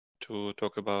to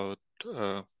talk about,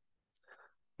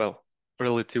 well,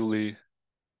 relatively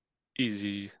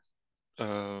easy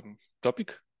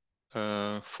topic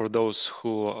for those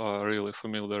who are really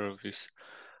familiar with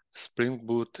Spring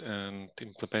Boot and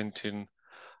implementing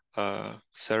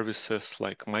services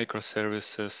like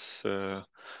microservices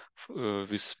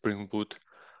with Spring Boot.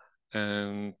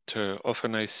 And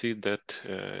often I see that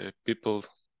people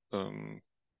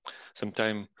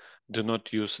sometimes do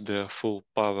not use the full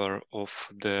power of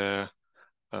the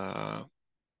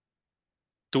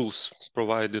tools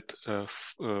provided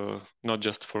not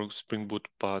just for Spring Boot,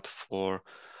 but for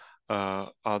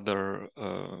other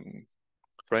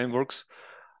frameworks.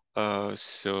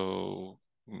 So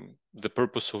the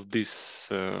purpose of this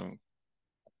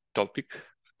topic,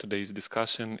 today's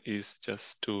discussion, is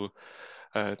just to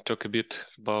talk a bit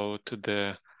about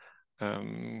the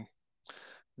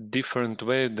different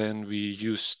way than we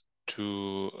used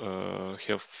to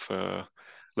have,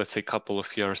 let's say, a couple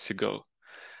of years ago.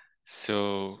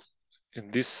 So in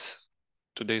this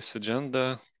today's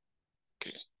agenda,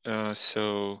 okay,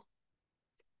 so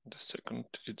the second,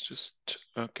 it's just,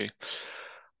 okay.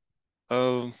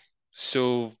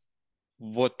 So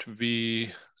what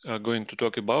we are going to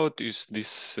talk about is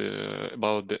this,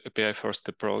 about the API first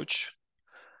approach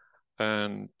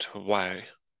and why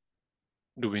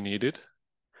do we need it.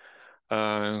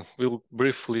 We'll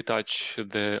briefly touch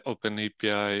the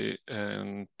OpenAPI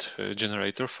and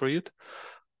generator for it.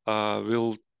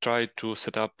 We'll try to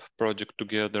set up project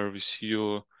together with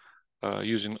you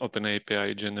using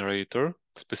OpenAPI generator,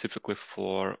 specifically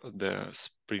for the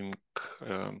Spring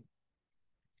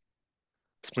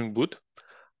Boot.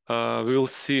 We will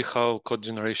see how code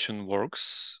generation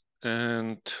works,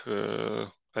 and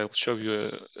I'll show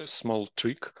you a small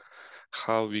trick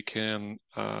how we can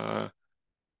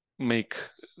make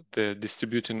the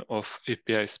distributing of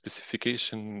API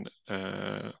specification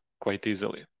quite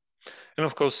easily. And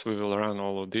of course, we will run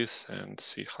all of this and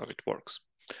see how it works.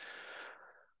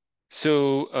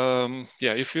 So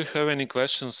yeah, if you have any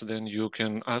questions, then you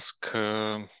can ask.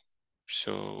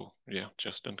 So yeah,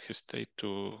 just don't hesitate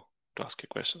to ask your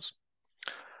questions.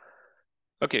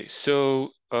 Okay,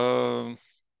 so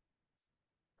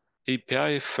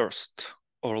API first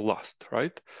or last,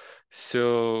 right?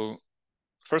 So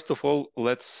first of all,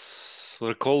 let's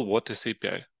recall what is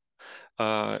API.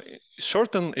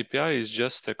 Shorten API is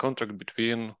just a contract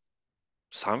between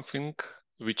something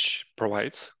which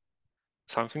provides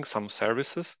something, some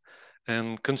services,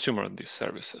 and consumer of these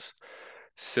services.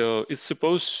 So it's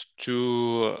supposed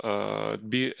to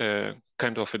be a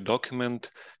kind of a document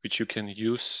which you can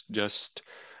use just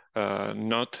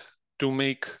not to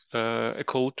make a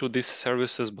call to these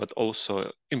services, but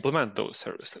also implement those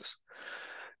services.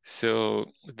 So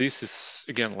this is,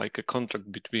 again, like a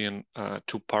contract between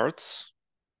two parts,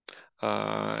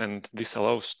 and this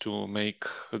allows to make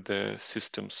the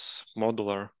systems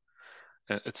modular,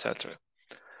 etc.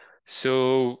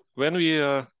 So when we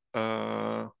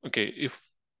okay,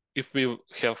 if we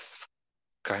have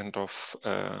kind of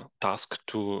task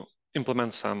to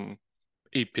implement some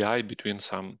API between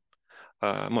some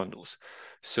modules,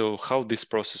 so how this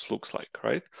process looks like,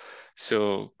 right?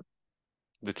 So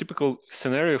the typical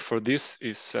scenario for this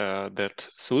is that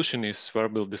solution is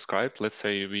verbally described. Let's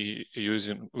say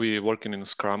we working in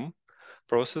Scrum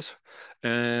process,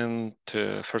 and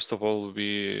first of all,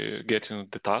 we get in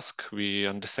the task, we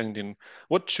understanding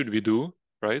what should we do,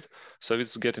 right? So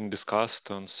it's getting discussed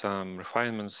on some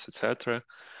refinements, etc.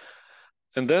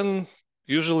 And then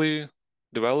usually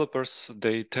developers,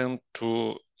 they tend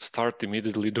to start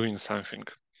immediately doing something.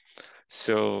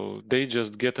 So they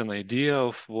just get an idea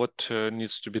of what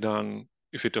needs to be done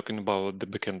if you're talking about the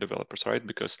backend developers, right?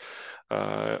 Because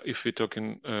if we're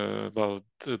talking about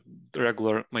the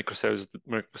regular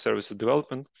microservices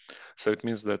development, so it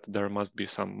means that there must be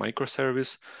some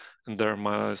microservice and there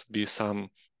must be some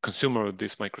consumer of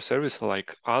this microservice,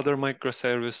 like other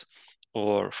microservice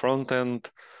or front end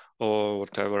or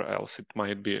whatever else. It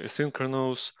might be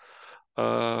asynchronous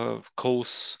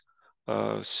calls.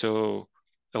 So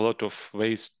a lot of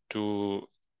ways to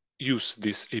use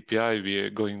this API we are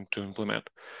going to implement.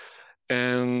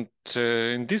 And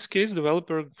in this case,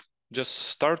 developer just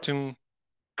starting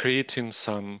creating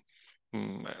some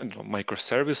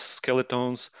microservice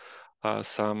skeletons,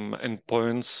 some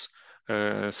endpoints,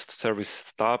 service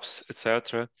stubs,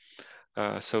 etc.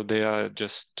 So they are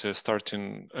just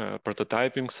starting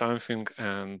prototyping something,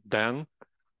 and then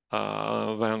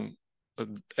when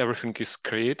everything is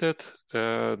created,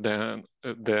 then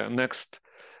the next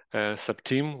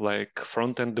subteam, like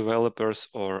front-end developers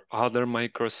or other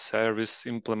microservice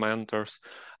implementers,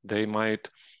 they might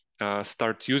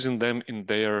start using them in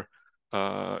their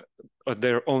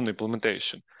their own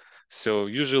implementation. So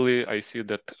usually I see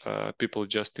that people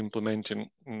just implementing,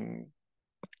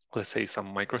 let's say,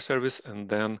 some microservice, and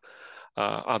then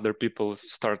other people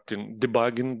starting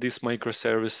debugging these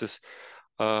microservices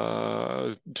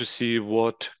to see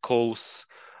what calls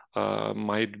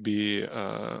might be,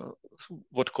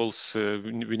 what calls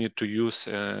we need to use,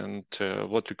 and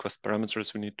what request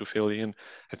parameters we need to fill in,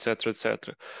 etc.,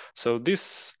 etc. So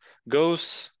this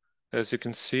goes, as you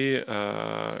can see,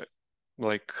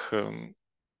 like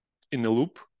in a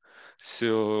loop.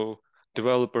 So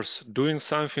developers doing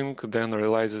something, then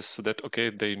realizes that, okay,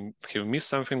 they have missed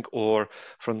something, or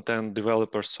front-end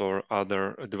developers or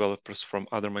other developers from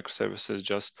other microservices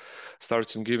just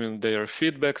starting giving their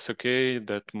feedbacks. Okay,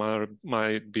 that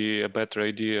might be a better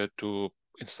idea to,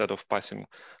 instead of passing,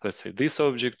 let's say, this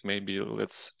object, maybe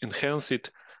let's enhance it,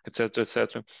 etc.,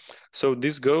 etc. So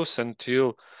this goes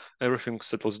until everything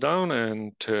settles down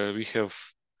and we have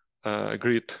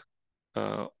agreed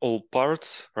all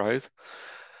parts, right?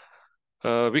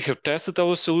 We have tested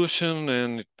our solution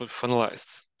and it was finalized.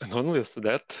 And only after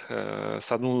that,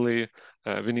 suddenly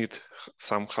we need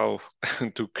somehow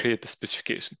to create a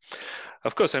specification.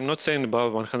 Of course, I'm not saying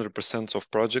about 100%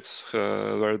 of projects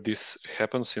where this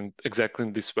happens in exactly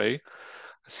in this way.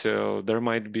 So there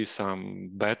might be some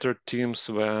better teams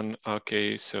when,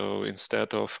 okay, so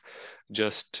instead of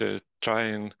just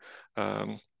trying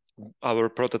our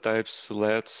prototypes,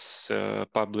 let's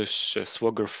publish a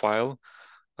Swagger file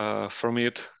from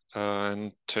it,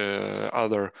 and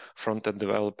other front-end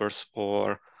developers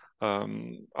or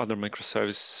other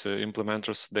microservice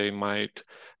implementers, they might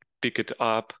pick it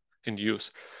up and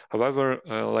use. However,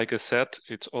 like I said,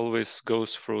 it always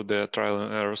goes through the trial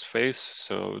and errors phase.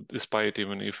 So despite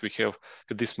even if we have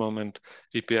at this moment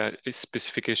API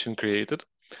specification created,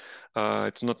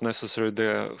 it's not necessarily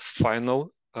the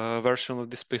final version of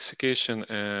the specification,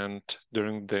 and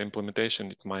during the implementation,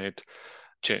 it might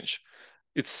change.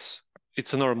 It's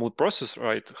it's a normal process,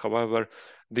 right? However,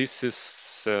 this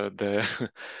is the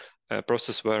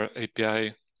process where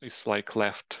API is like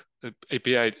left. The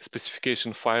API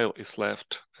specification file is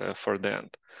left for the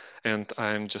end. And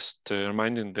I'm just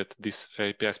reminding that this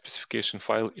API specification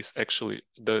file is actually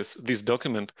this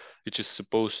document, which is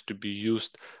supposed to be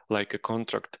used like a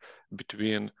contract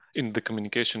between, in the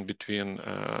communication between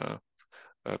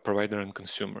provider and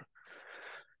consumer.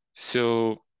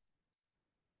 So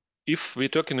if we're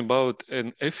talking about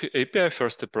an API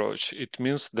first approach, it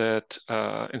means that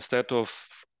instead of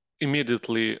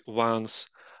immediately once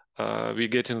we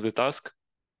get in the task,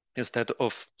 instead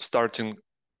of starting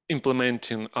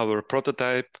implementing our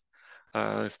prototype,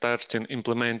 starting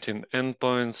implementing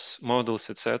endpoints, models,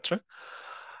 etc.,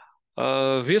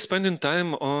 we are spending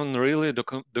time on really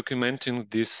documenting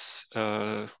this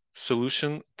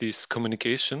solution, this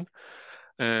communication,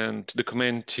 and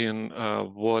documenting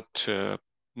what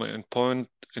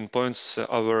endpoints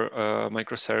our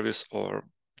microservice or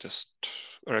just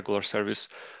regular service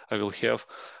I will have,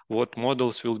 what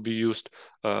models will be used,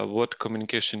 what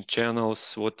communication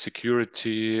channels, what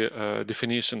security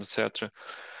definition, etc.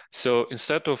 So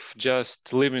instead of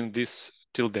just leaving this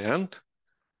till the end,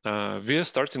 we are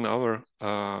starting our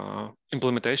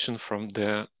implementation from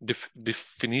the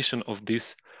definition of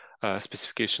this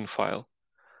specification file.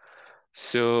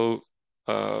 So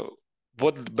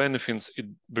what benefits it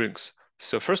brings?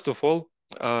 So first of all,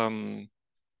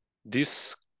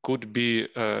 this could be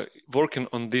working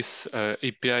on this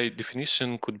API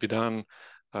definition could be done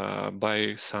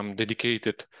by some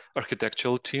dedicated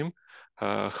architectural team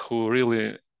who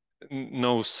really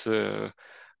knows the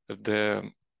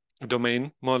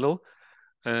domain model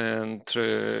and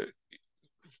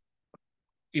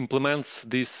implements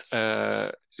this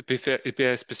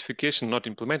API specification, not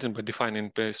implementing, but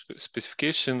defining API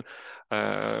specification,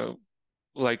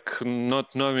 like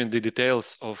not knowing the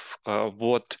details of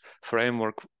what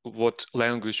framework, what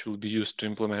language will be used to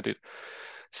implement it.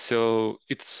 So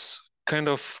it's kind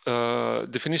of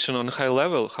definition on a high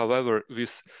level, however,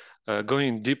 with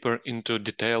going deeper into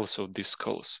details of these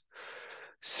calls.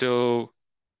 So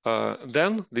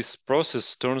then this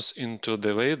process turns into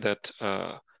the way that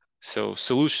so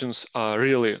solutions are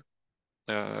really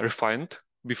refined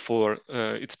before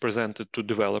it's presented to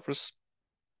developers.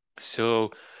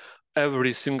 So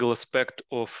every single aspect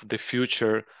of the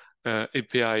future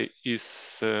API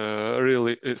is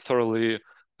really thoroughly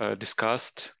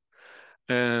discussed.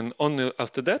 And only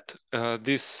after that,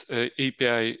 this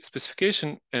API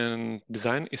specification and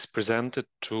design is presented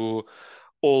to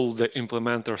all the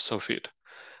implementers of it.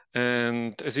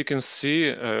 And as you can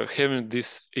see, having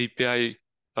this API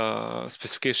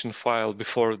specification file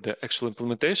before the actual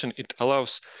implementation, it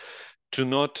allows to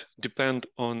not depend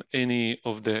on any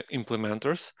of the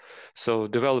implementers. So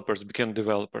developers, backend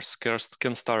developers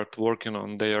can start working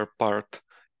on their part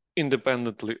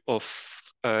independently of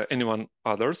anyone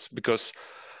others, because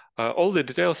all the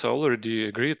details are already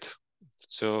agreed.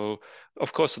 So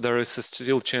of course there is a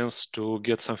still chance to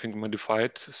get something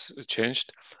modified,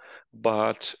 changed,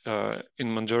 but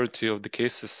in majority of the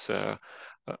cases,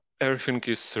 everything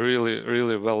is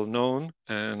really well known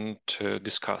and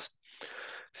discussed.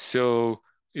 So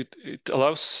it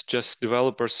allows just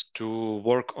developers to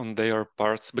work on their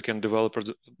parts, backend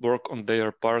developers work on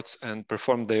their parts and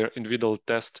perform their individual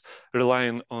tests,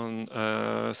 relying on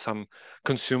some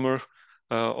consumer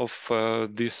of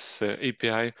this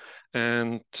API,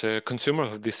 and consumer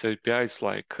of this API is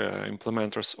like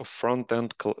implementers of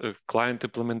front-end client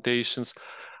implementations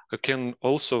can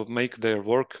also make their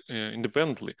work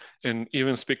independently. And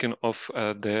even speaking of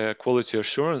the quality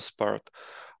assurance part,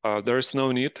 there is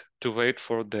no need to wait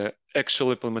for the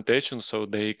actual implementation, so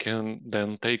they can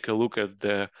then take a look at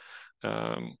the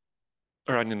um,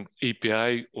 running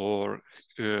API, or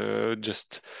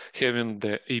just having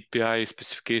the API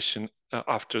specification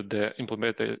after the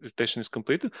implementation is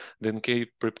completed, then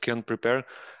can prepare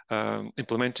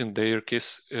implementing their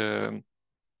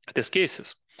test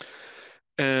cases.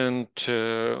 And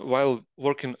while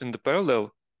working in the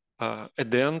parallel,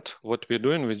 at the end, what we're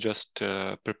doing, we're just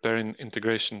preparing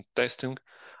integration testing.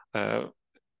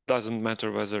 Doesn't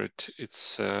matter whether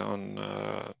it's on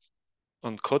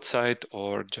code side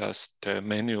or just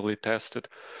manually tested.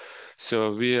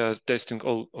 So we are testing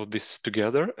all of this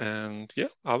together, and yeah,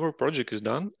 our project is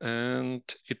done, and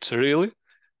it really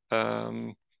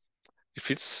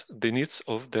fits the needs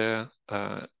of the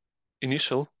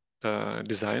initial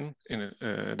design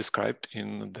described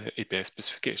in the API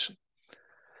specification.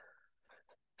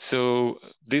 So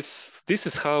this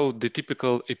is how the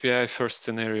typical API first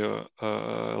scenario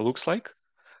looks like.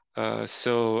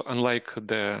 So unlike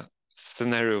the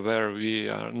scenario where we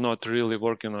are not really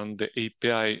working on the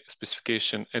API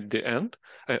specification at the end,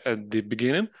 at the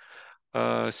beginning,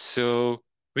 so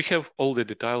we have all the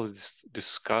details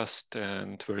discussed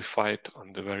and verified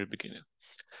on the very beginning.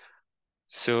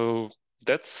 So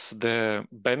that's the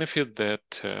benefit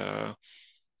that,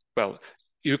 well,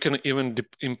 you can even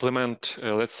implement,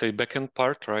 let's say, backend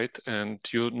part, right? And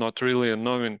you're not really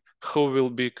knowing who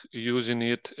will be using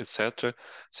it, etc.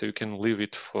 So you can leave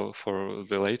it for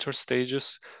the later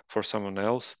stages for someone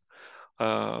else.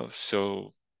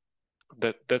 So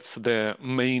that's the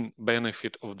main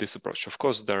benefit of this approach. Of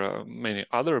course, there are many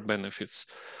other benefits,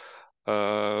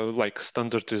 like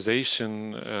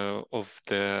standardization of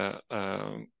the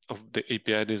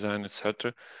API design,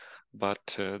 etc.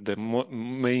 But the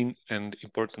main and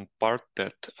important part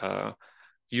that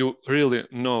you really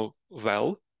know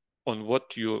well on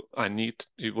what you need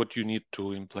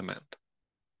to implement.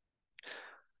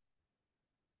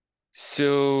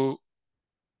 So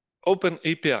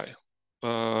OpenAPI.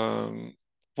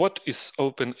 What is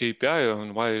OpenAPI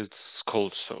and why it's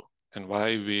called so, and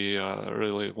why we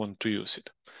really want to use it?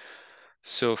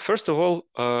 So first of all,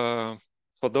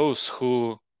 for those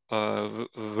who are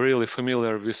really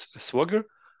familiar with Swagger,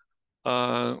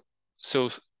 so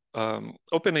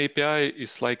OpenAPI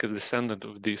is like a descendant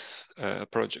of this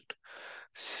project.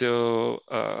 So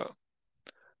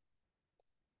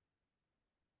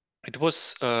it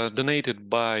was donated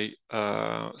by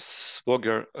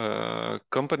Swagger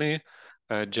company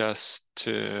just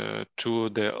to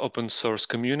the open source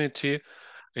community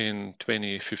in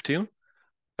 2015.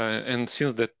 And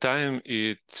since that time,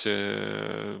 it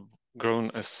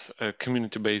grown as a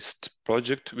community-based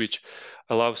project, which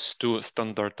allows to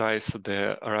standardize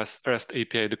the REST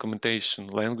API documentation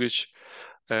language,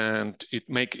 and it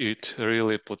make it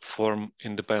really platform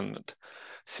independent.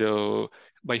 So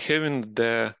by having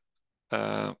the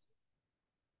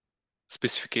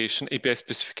specification, API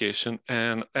specification,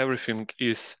 and everything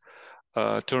is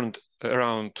turned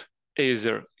around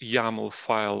either YAML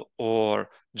file or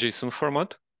JSON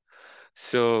format.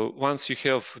 So once you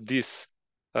have this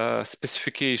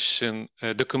specification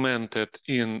documented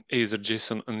in either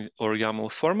JSON or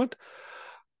YAML format,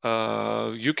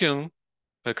 you can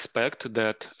expect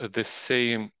that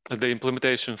the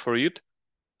implementation for it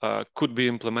could be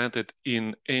implemented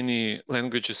in any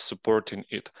languages supporting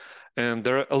it. And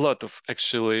there are a lot of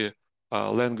actually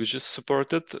languages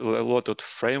supported, a lot of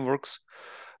frameworks.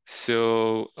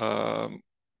 So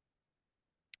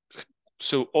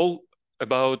so all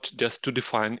about just to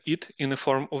define it in the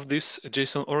form of this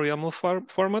JSON or YAML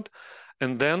format,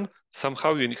 and then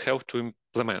somehow you have to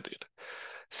implement it.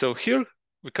 So here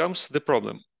becomes the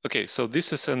problem. Okay, so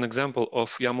this is an example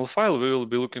of YAML file. We will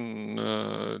be looking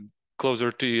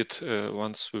closer to it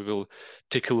once we will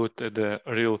take a look at the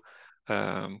real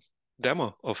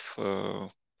demo of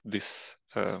this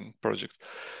project.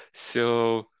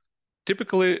 So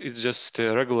typically, it's just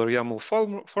a regular YAML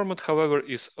format. However,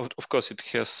 of course it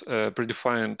has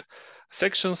predefined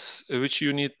sections which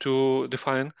you need to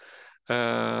define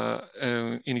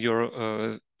in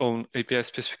your own API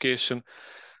specification.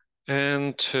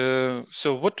 And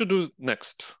so what to do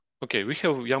next? Okay, we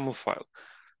have YAML file.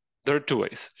 There are two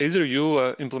ways. Either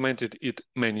you implemented it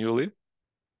manually.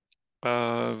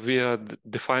 We are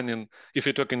defining, if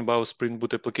you're talking about Spring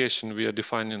Boot application, we are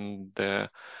defining the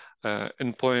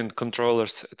endpoint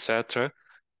controllers, etc.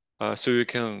 So you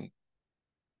can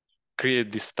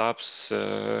create these tabs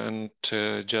and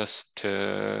just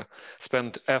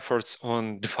spend efforts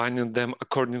on defining them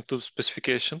according to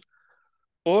specification.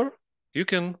 Or you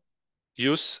can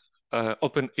use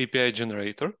OpenAPI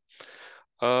generator.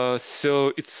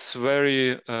 So it's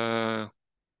very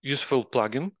useful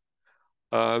plugin,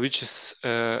 which is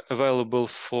available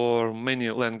for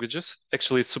many languages.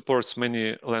 Actually, it supports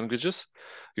many languages.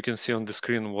 You can see on the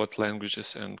screen what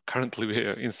languages, and currently we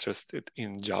are interested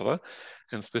in Java,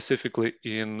 and specifically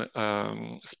in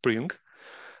Spring.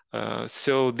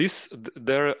 So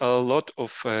there are a lot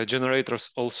of generators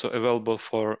also available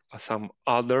for some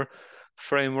other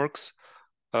frameworks.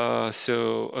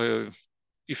 So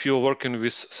if you're working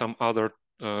with some other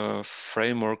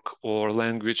framework or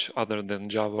language other than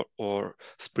Java or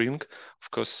Spring,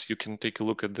 of course, you can take a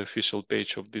look at the official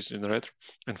page of this generator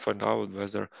and find out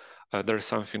whether there's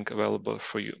something available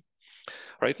for you.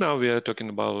 Right now, we are talking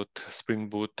about Spring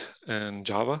Boot and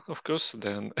Java, of course.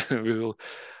 Then we will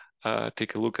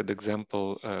take a look at the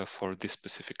example for this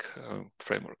specific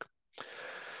framework.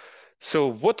 So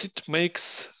what it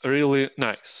makes really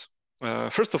nice?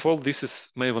 First of all, this is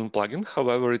Maven plugin.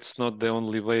 However, it's not the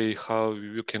only way how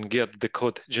you can get the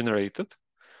code generated.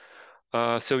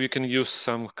 So you can use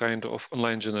some kind of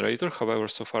online generator. However,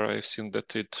 so far I've seen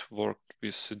that it works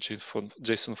with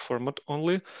JSON format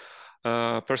only.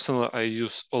 Personally, I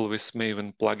use always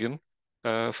Maven plugin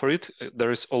for it. There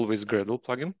is always Gradle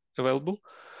plugin available.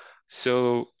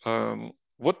 So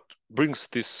what brings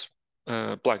this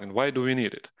plugin? Why do we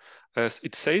need it? As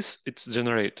it says, it's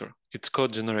generator. It's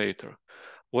code generator.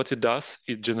 What it does,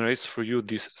 it generates for you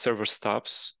these server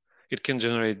stubs. It can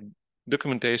generate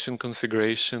documentation,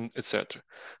 configuration, etc.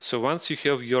 So once you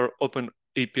have your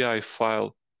OpenAPI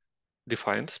file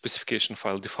defined, specification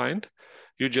file defined,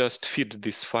 you just feed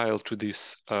this file to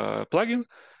this plugin,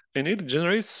 and it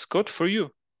generates code for you.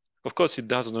 Of course, it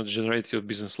does not generate your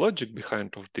business logic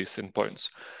behind of these endpoints,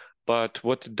 but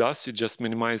what it does, it just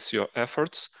minimizes your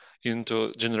efforts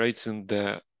into generating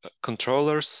the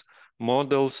controllers,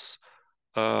 models.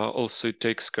 Also, it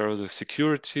takes care of the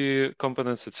security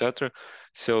components, etc.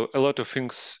 So a lot of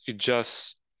things it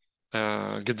just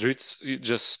it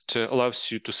just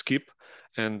allows you to skip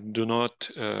and do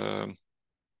not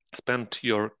spend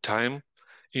your time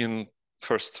in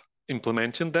first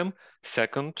implementing them.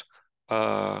 Second,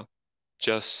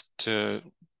 just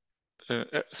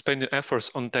spending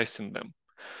efforts on testing them.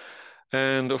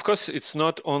 And of course, it's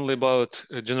not only about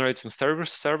generating server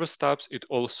stubs, it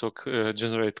also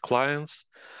generates clients.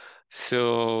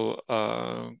 So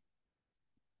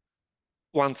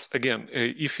once again,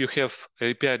 if you have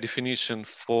API definition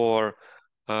for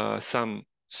some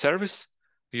service,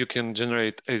 you can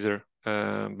generate either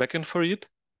backend for it,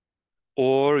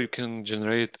 or you can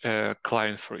generate a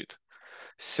client for it.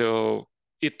 So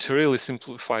it really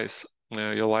simplifies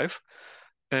your life.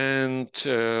 And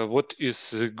what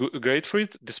is great for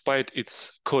it, despite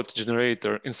its code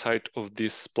generator inside of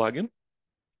this plugin,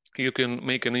 you can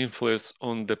make an influence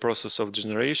on the process of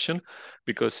generation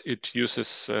because it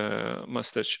uses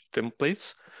mustache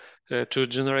templates to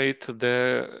generate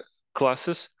the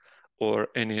classes or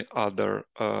any other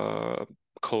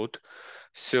code.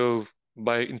 So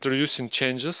by introducing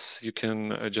changes, you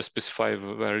can just specify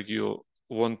where you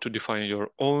want to define your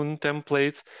own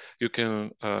templates. You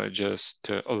can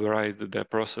just override the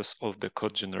process of the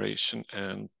code generation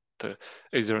and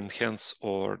either enhance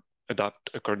or adapt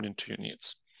according to your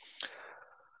needs.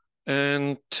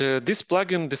 And this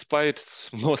plugin, despite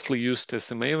it's mostly used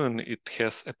as a Maven, it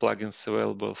has plugins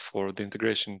available for the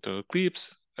integration to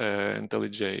Eclipse,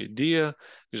 IntelliJ IDEA,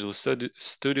 Visual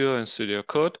Studio, and Studio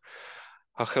Code.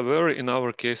 However, in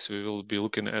our case, we will be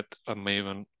looking at a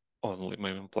Maven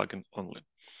plugin only.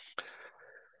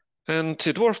 And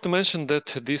it's worth to mention that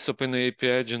this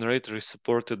OpenAPI generator is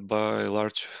supported by a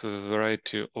large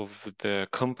variety of the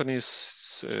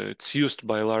companies. It's used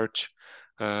by a large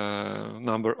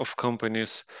number of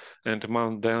companies, and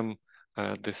among them,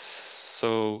 This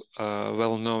so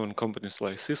well-known companies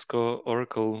like Cisco,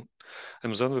 Oracle,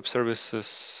 Amazon Web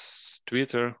Services,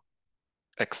 Twitter,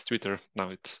 ex-Twitter, now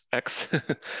it's X.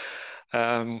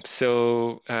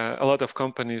 So a lot of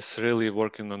companies really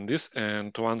working on this,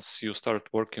 and once you start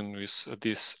working with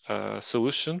this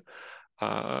solution,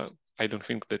 I don't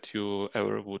think that you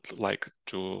ever would like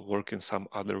to work in some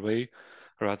other way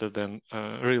rather than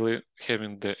really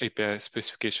having the API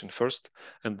specification first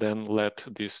and then let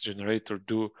this generator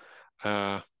do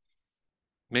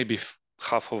maybe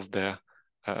half of the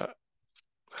uh,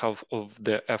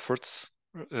 efforts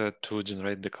to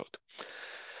generate the code.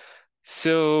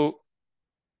 So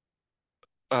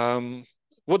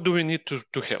what do we need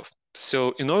to have?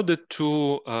 So in order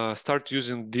to start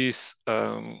using this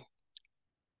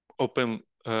Open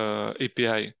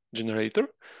API generator,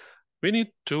 we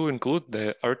need to include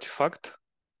the artifact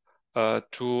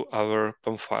to our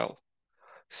POM file.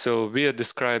 So we are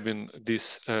describing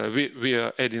this, we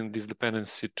are adding this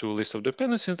dependency to list of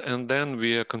dependencies, and then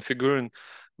we are configuring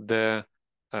the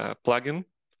plugin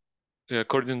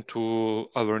according to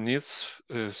our needs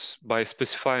by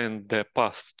specifying the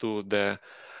path to the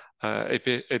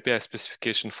API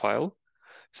specification file.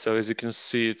 So as you can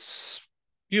see, it's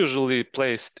usually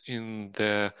placed in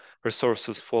the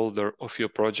resources folder of your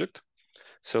project.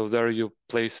 So there you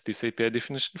place this API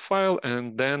definition file,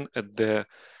 and then at the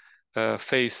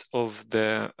phase of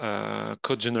the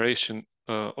code generation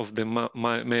of the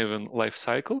Maven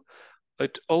lifecycle,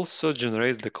 it also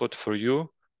generates the code for you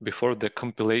before the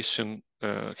compilation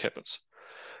happens.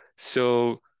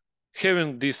 So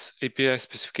having this API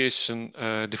specification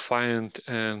defined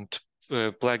and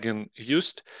plugin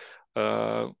used,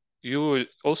 you will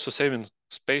also saving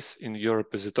space in your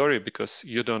repository because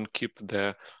you don't keep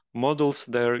the models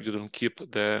there, you don't keep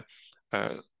the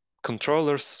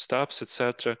controllers, stubs,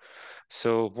 etc.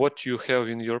 So what you have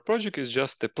in your project is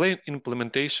just a plain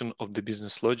implementation of the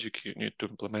business logic you need to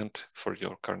implement for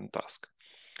your current task.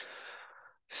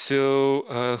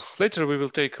 So later we will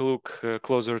take a look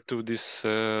closer to this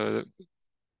to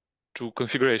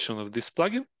configuration of this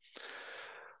plugin.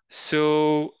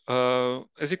 So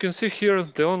as you can see here,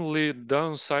 the only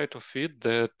downside of it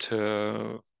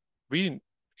that we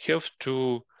have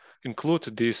to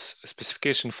include this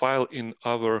specification file in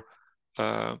our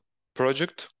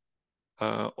project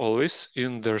always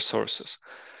in the resources.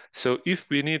 So if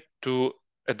we need to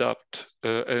adapt,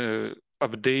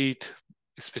 update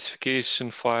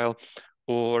specification file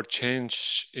or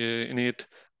change in it,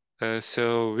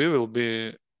 so we will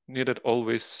be needed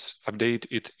always update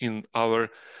it in our,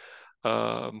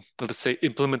 let's say,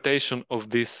 implementation of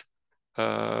these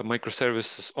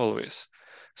microservices always.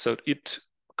 So it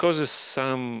causes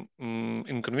some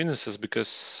inconveniences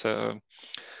because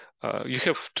you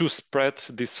have to spread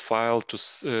this file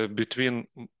to between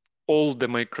all the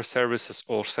microservices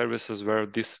or services where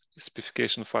this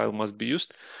specification file must be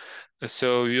used.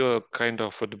 So you're kind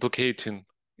of duplicating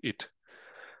it.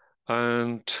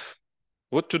 And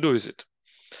what to do with it?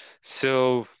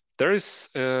 So there is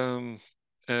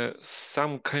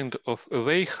some kind of a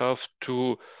way how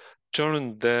to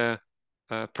turn the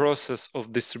process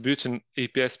of distributing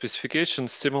API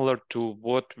specifications similar to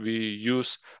what we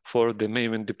use for the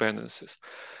Maven dependencies.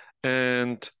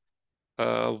 And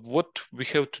what we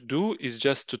have to do is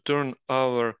just to turn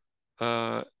our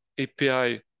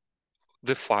API,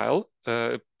 the file,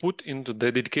 put into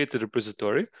the dedicated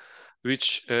repository,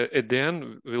 which at the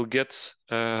end will get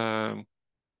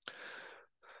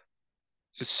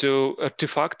so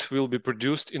artifact will be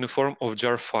produced in a form of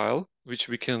jar file, which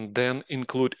we can then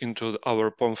include into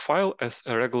our POM file as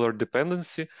a regular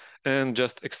dependency and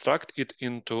just extract it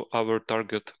into our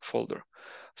target folder.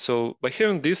 So by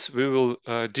having this, we will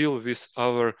deal with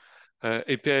our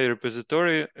API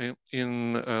repository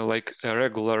in like a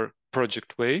regular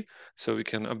project way. So we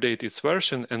can update its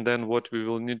version, and then what we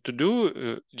will need to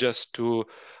do just to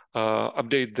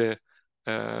update the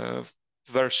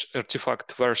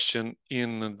artifact version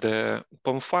in the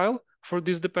POM file for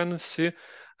this dependency,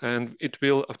 and it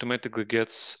will automatically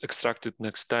get extracted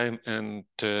next time, and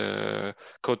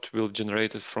code will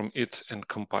generate it from it and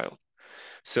compiled.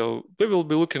 So we will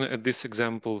be looking at this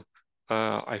example,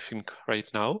 I think, right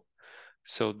now.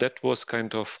 So that was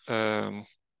kind of a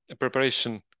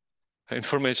preparation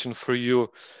information for you,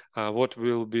 what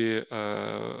we'll be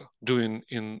doing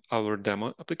in our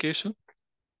demo application.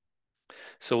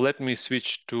 So let me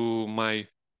switch to my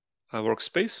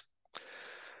workspace.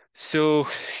 So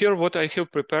here what I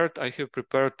have prepared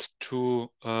two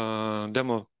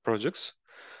demo projects.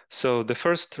 So the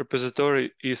first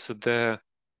repository is the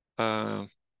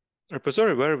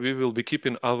repository where we will be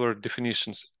keeping our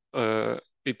definitions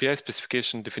API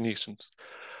specification definitions.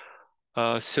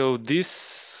 So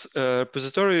this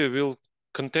repository will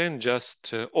contain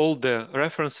just all the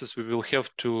references we will have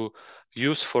to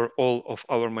use for all of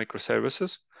our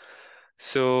microservices.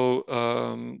 So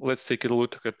let's take a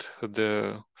look at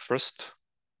the first.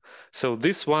 So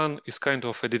this one is kind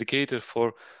of dedicated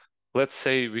for, let's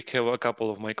say we have a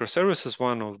couple of microservices.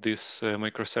 One of these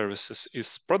microservices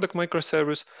is product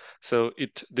microservice. So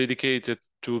it dedicated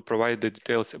to provide the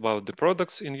details about the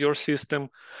products in your system,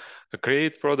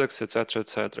 create products, etc.,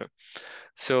 etc.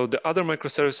 So the other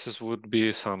microservices would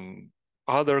be some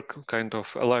other kind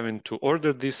of allowing to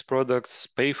order these products,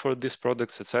 pay for these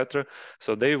products, etc.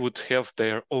 So they would have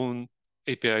their own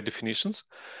API definitions.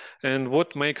 And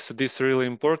what makes this really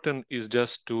important is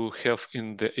just to have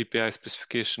in the API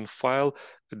specification file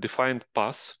a defined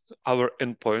path, our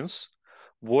endpoints,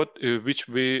 which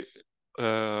we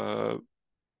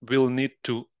will need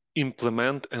to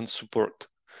implement and support.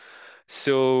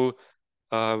 So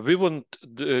we won't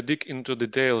dig into the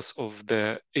details of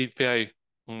the API,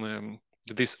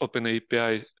 this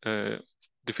OpenAPI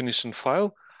definition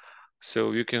file.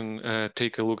 So you can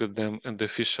take a look at them at the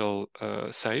official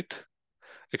site.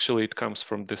 Actually, it comes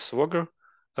from the Swagger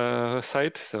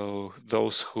site. So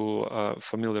those who are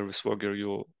familiar with Swagger,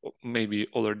 you may be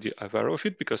already aware of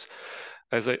it because,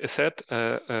 as I said,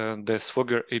 the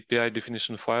Swagger API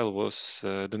definition file was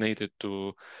donated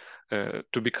to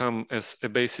become as a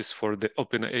basis for the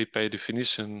OpenAPI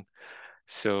definition.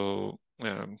 So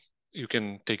you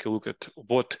can take a look at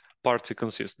what parts it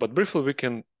consists. But briefly, we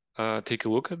can take a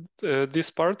look at these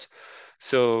parts.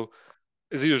 So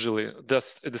as usually,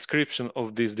 that's a description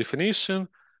of this definition,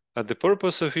 the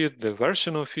purpose of it, the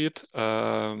version of it.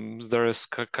 There is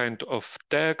kind of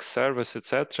tag, service,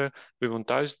 etc. We won't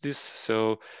touch this.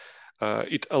 So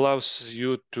it allows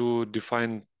you to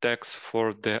define tags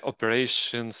for the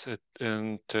operations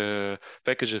and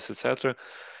packages, etc.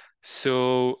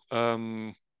 So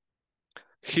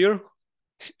here,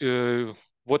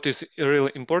 what is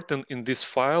really important in this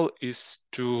file is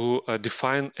to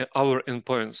define our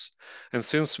endpoints. And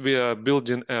since we are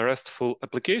building a RESTful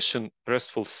application,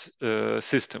 RESTful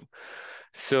system,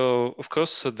 so of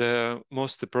course, the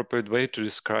most appropriate way to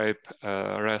describe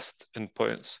REST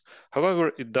endpoints.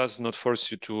 However, it does not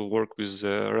force you to work with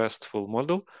a RESTful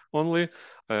model only.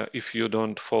 If you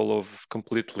don't follow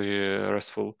completely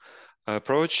RESTful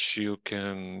approach, you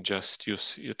can just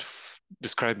use it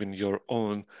describing your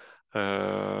own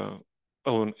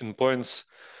endpoints,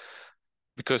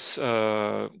 because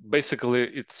basically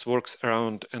it works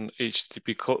around an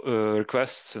HTTP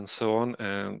requests and so on,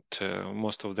 and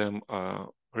most of them are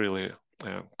really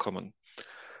common.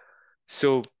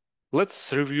 So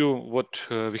let's review what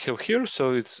we have here.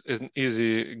 So it's an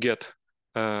easy get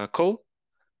call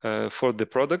for the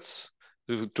products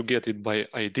to get it by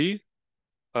ID.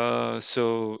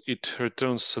 So it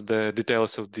returns the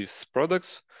details of these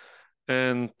products.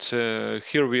 And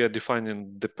here we are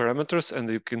defining the parameters, and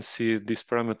you can see these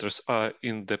parameters are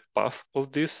in the path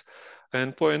of this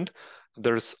endpoint.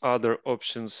 There's other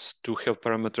options to have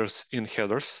parameters in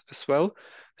headers as well.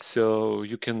 So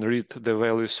you can read the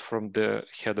values from the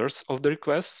headers of the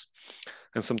requests.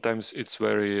 And sometimes it's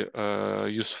very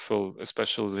useful,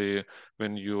 especially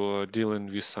when you're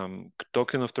dealing with some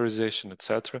token authorization,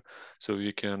 etc. So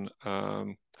you can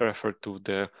refer to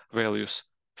the values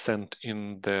sent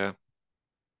in the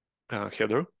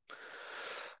header.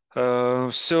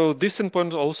 So this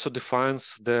endpoint also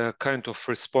defines the kind of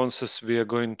responses we are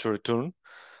going to return.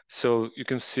 So you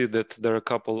can see that there are a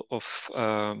couple of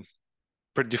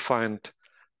predefined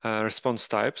response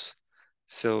types.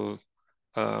 So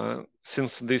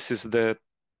since this is the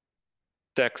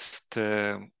text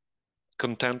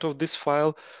content of this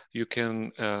file, you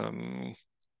can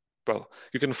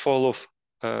you can follow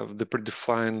the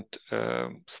predefined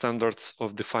standards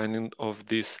of defining of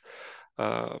this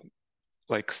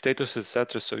like status,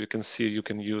 etc. So you can see you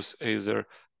can use either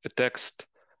a text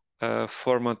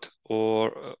format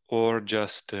or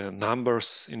just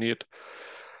numbers in it.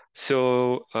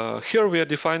 So here we are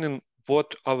defining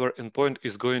what our endpoint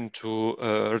is going to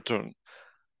return.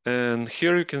 And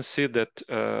here you can see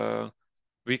that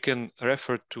we can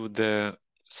refer to the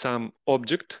some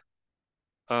object,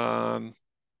 and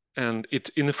it's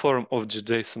in the form of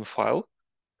JSON file,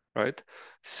 right?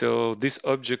 So this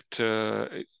object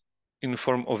in the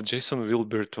form of JSON will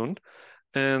be returned.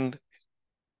 And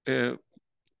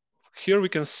here we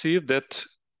can see that,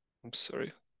 I'm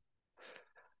sorry.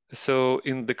 So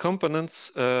in the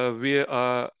components, we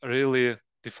are really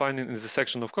defining in the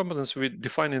section of components, we're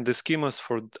defining the schemas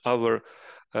for our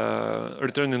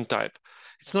returning type.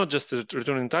 It's not just a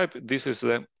returning type, this is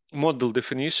a model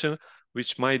definition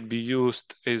which might be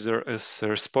used either as a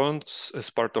response, as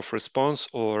part of response,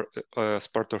 or as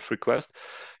part of request.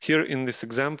 Here in this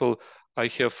example, I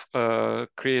have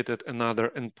created another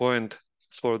endpoint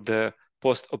for the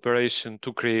post operation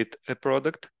to create a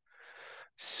product.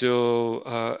 So,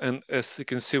 and as you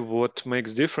can see, what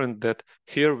makes different that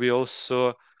here we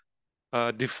also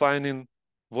defining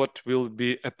what will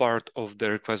be a part of the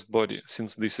request body,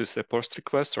 since this is a post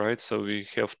request, right? So we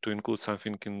have to include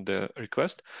something in the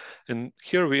request. And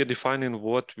here we are defining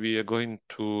what we are going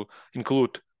to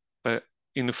include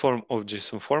in the form of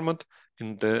JSON format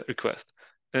in the request.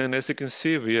 And as you can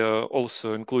see, we are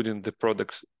also including the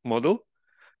product model.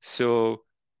 So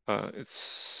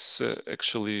it's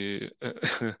actually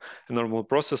a normal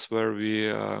process where we,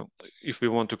 if we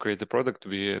want to create a product,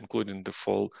 we include in the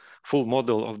full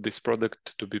model of this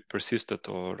product to be persisted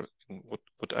or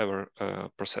whatever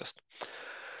processed.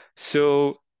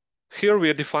 So here we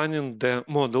are defining the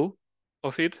model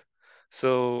of it.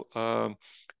 So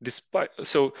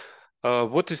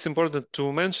what is important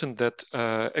to mention that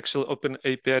actual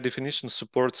OpenAPI definition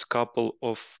supports couple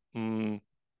of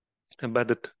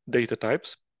embedded data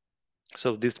types.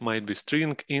 So this might be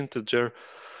string, integer.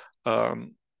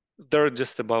 There are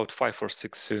just about 5 or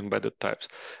 6 embedded types.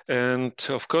 And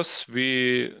of course,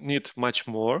 we need much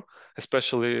more,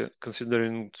 especially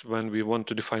considering when we want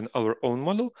to define our own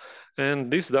model. And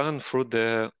this done through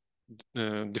the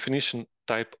definition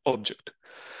type object.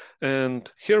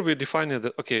 And here we define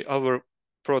that, okay, our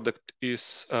product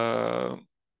is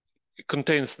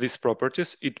contains these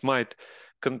properties. It might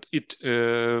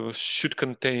should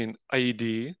contain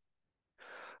ID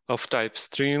of type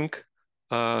string.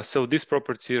 So this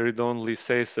property read-only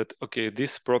says that, okay,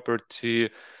 this property,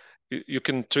 you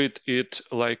can treat it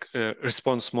like a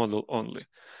response model only.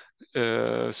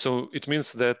 So it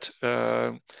means that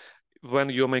when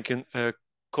you're making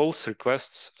calls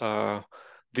requests,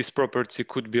 this property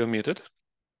could be omitted.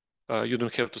 You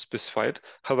don't have to specify it.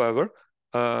 However,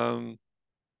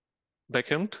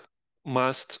 backend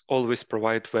must always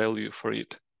provide value for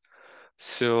it.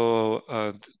 So,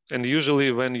 and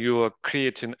usually when you are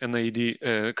creating an ID,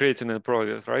 creating a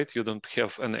product, right, you don't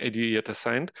have an ID yet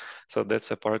assigned. So that's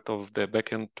a part of the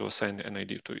backend to assign an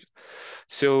ID to it.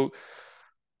 So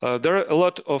there are a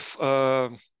lot of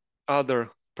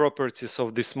other properties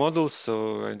of these models.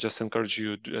 So I just encourage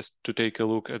you just to take a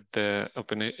look at the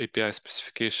OpenAPI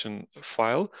specification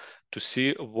file to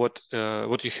see what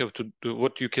you have to do,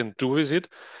 what you can do with it.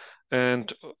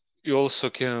 And you also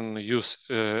can use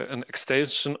an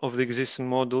extension of the existing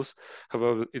models.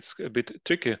 However, it's a bit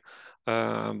tricky,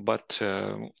 but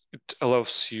it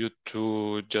allows you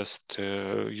to just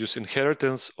use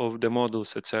inheritance of the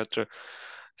models, etc.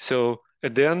 So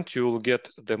at the end, you will get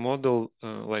the model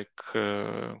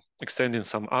extending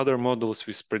some other models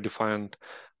with predefined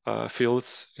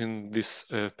fields in these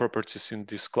properties in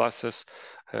these classes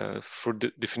for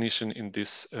the definition in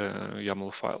this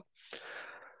YAML file.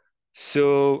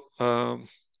 So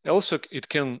also it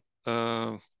can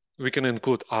we can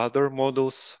include other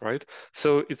models, right?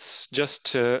 So it's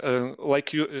just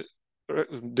like you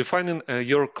defining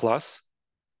your class,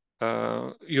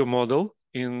 your model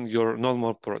in your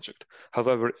normal project.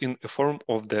 However, in a form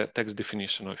of the text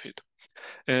definition of it.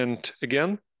 And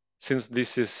again, since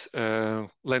this is a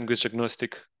language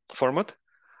agnostic format,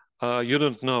 you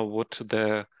don't know what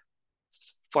the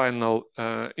final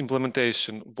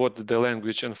implementation, what the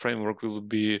language and framework will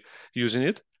be using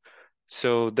it.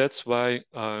 So that's why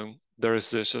there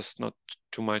is just not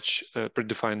too much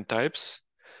predefined types.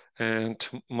 And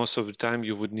most of the time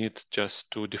you would need just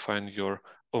to define your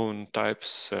own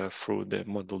types through the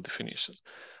model definitions.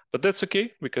 But that's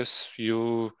okay, because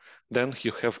then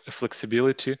you have a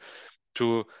flexibility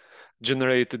to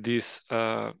generate this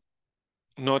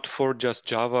not for just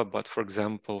Java, but for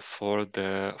example, for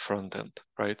the front end,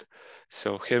 right?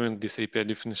 So having this API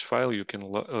definition file, you can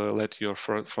let your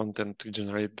front end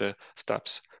generate the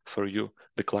steps for you,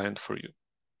 the client for you.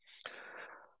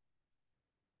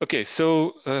 Okay,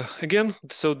 so again,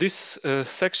 so this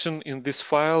section in this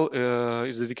file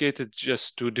is dedicated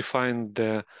just to define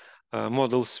the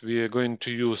models we are going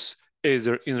to use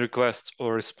either in requests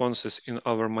or responses in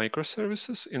our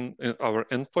microservices, in our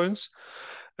endpoints.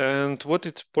 And what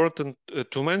it's important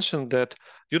to mention that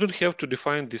you don't have to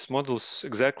define these models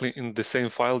exactly in the same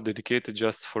file dedicated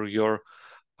just for your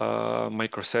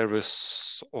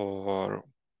microservice or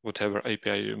whatever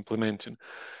API you're implementing.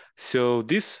 So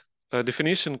this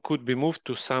definition could be moved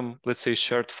to some, let's say,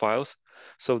 shared files.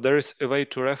 So there is a way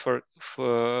to refer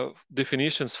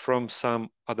definitions from some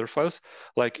other files,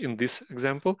 like in this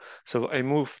example. So I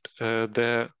moved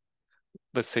the,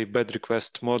 let's say, bad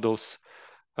request models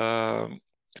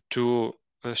to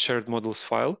a shared models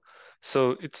file.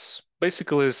 So it's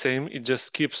basically the same. It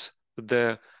just keeps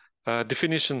the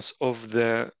definitions of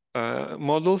the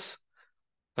models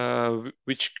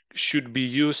which should be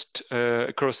used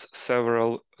across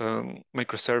several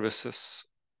microservices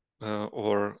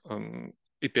or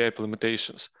API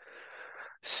implementations.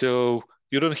 So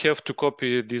you don't have to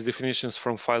copy these definitions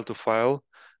from file to file.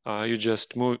 You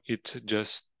just move it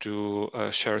just to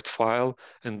a shared file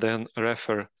and then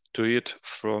refer to it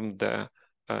from the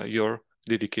your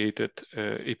dedicated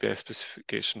API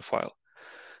specification file.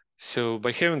 So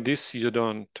by having this, you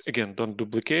don't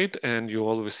duplicate, and you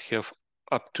always have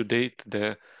up to date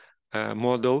the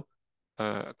model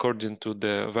according to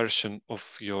the version of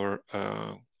your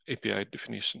API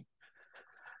definition.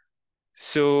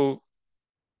 So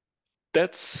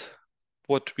that's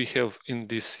what we have in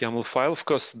this YAML file. Of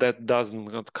course, that does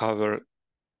not cover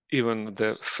even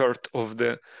the third of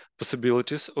the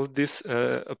possibilities of this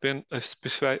Open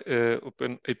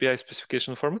API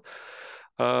specification format.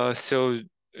 So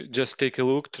just take a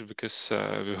look because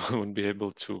we won't be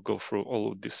able to go through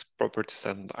all of these properties,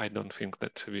 and I don't think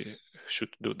that we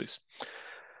should do this.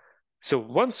 So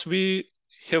once we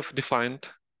have defined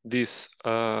these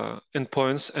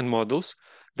endpoints and models,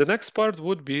 the next part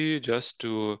would be just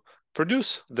to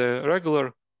produce the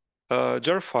regular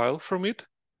jar file from it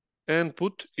and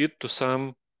put it to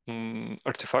some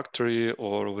artifactory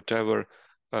or whatever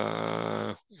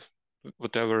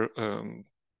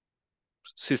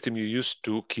system you use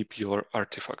to keep your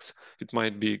artifacts. It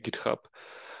might be GitHub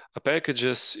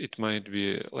packages, it might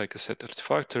be, like I said,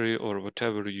 artifactory or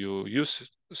whatever you use.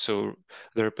 So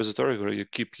the repository where you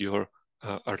keep your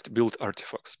build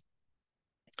artifacts.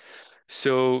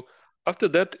 So after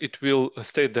that, it will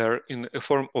stay there in a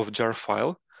form of jar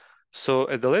file. So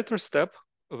at the later step,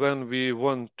 when we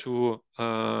want to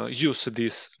use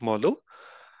this model,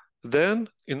 then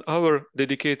in our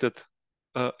dedicated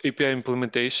API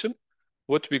implementation,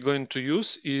 what we're going to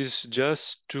use is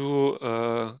just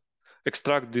to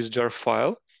extract this jar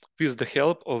file with the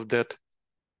help of that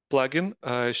plugin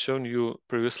I shown you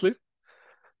previously.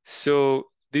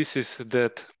 So this is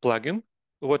that plugin.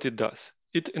 What it does,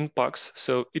 it unpacks,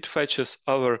 so it fetches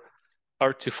our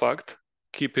artifact,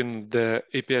 keeping the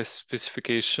API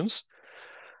specifications,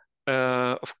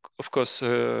 of course,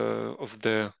 of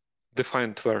the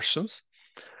defined versions.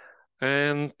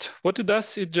 And what it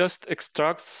does, it just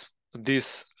extracts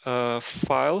these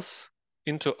files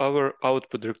into our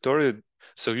output directory.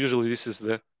 So usually this is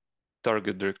the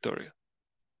target directory.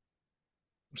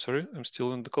 I'm sorry, I'm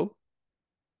still in the call.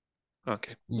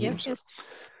 Okay. Yes, yes.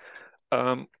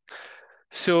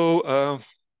 So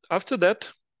after that,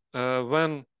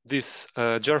 when this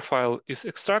jar file is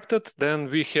extracted, then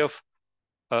we have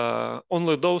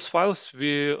only those files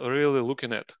we're really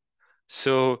looking at.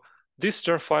 So this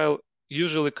jar file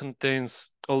usually contains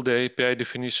all the API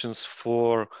definitions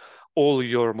for all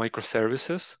your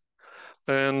microservices.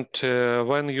 And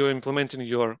when you're implementing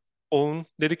your own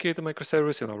dedicated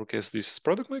microservice, in our case, this is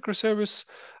product microservice,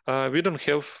 we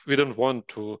don't want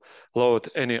to load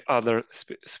any other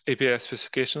API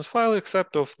specifications file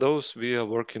except of those we are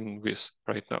working with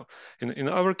right now. In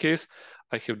our case,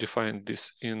 I have defined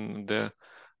this in the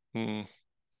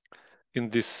in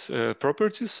these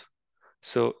properties.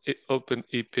 So open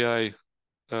API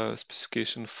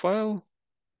specification file.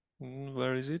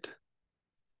 Where is it?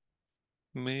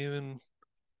 Maven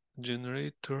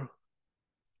generator.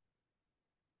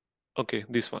 Okay,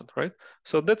 this one, right?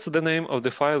 So that's the name of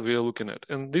the file we are looking at.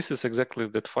 And this is exactly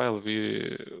that file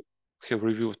we have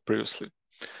reviewed previously.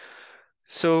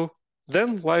 So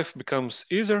then life becomes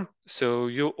easier. So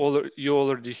you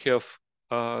already have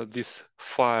this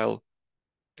file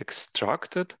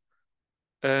extracted,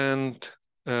 and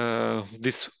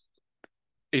these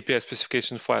API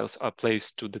specification files are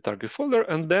placed to the target folder.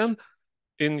 And then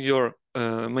in your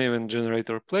Maven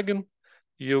generator plugin,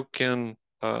 you can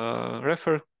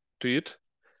refer to it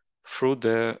through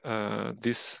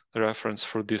this reference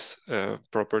for these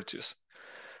properties.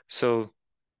 So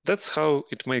that's how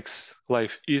it makes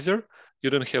life easier. You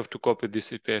don't have to copy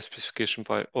this API specification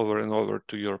file over and over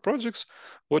to your projects.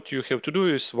 What you have to do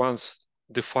is once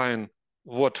define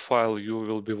what file you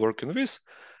will be working with,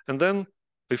 and then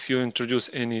if you introduce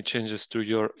any changes to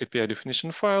your API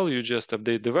definition file, you just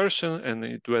update the version and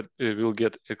it will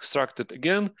get extracted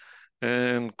again,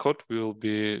 and code will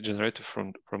be generated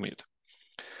from it.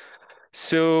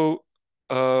 So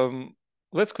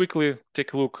let's quickly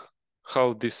take a look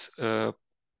how this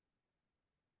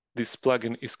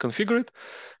plugin is configured.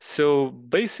 So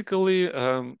basically,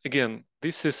 again,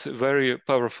 this is a very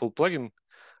powerful plugin.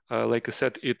 Like I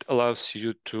said, it allows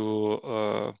you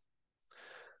to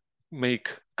make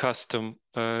custom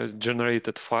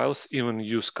generated files, even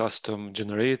use custom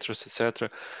generators, etc.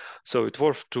 So it's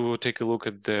worth to take a look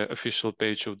at the official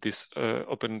page of this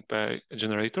OpenAPI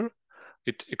generator.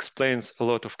 It explains a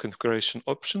lot of configuration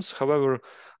options. However,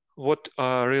 what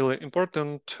are really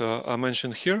important are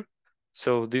mentioned here.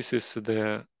 So this is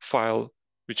the file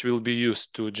which will be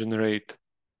used to generate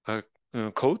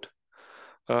code.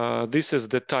 This is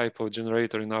the type of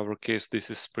generator. In our case, this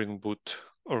is Spring Boot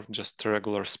or just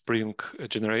regular Spring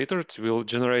generator. It will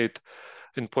generate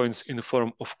endpoints in the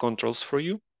form of controls for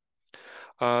you.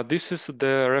 This is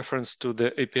the reference to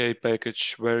the API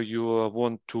package where you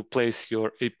want to place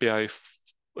your API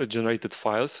generated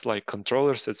files like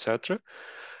controllers, etc.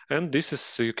 And this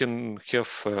is, you can have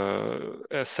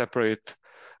a separate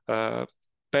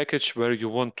package where you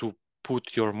want to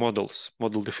put your models,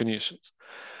 model definitions.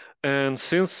 And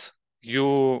since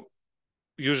you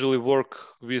usually work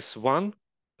with one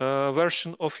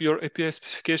version of your API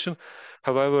specification,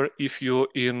 however, if you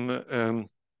in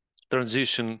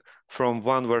transition from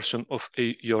one version of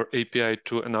your API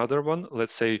to another one.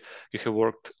 Let's say you have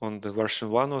worked on the version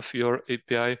 1 of your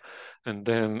API, and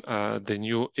then the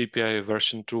new API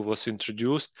version 2 was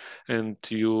introduced, and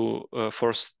you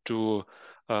forced to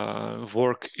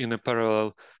work in a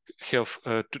parallel, have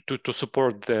to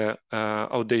support the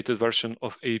outdated version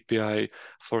of API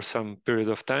for some period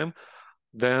of time.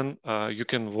 Then you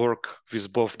can work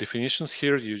with both definitions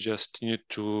here. You just need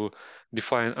to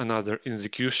define another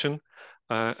execution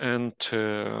and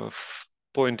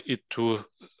point it to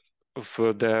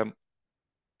the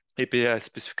API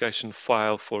specification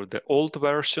file for the old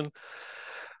version.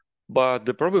 But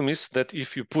the problem is that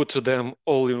if you put them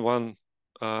all in one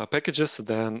packages,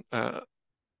 then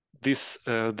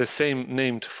the same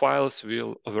named files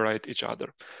will overwrite each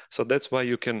other. So that's why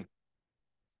you can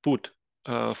put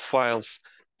files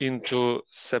into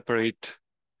separate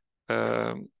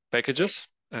packages.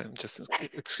 Just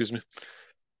excuse me.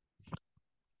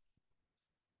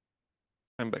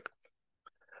 I'm back.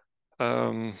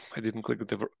 I didn't click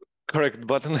the correct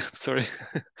button. Sorry,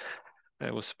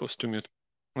 I was supposed to mute.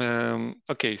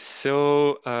 Okay,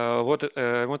 so what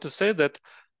I want to say that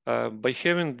by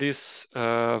having this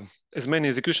as many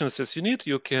executions as you need,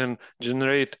 you can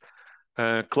generate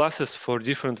classes for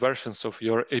different versions of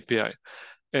your API.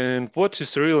 And what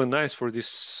is really nice for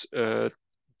this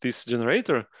this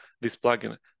generator, this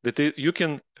plugin, that you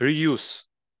can reuse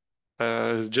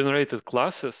generated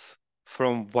classes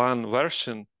from one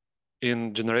version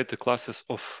in generated classes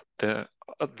of the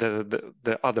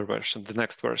other version, the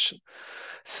next version.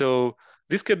 So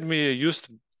this can be used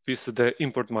with the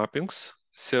import mappings.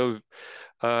 So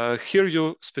here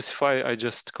you specify, I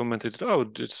just commented it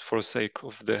out just for sake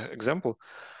of the example,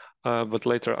 but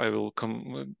later I will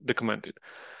decomment it,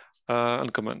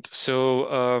 uncomment.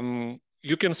 So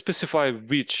you can specify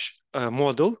which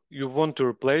model you want to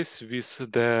replace with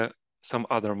some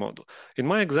other model. In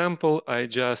my example, I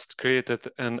just created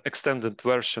an extended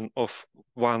version of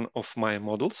one of my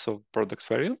models, so product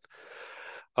variant,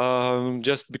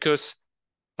 just because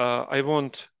I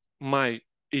want my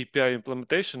API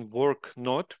implementation work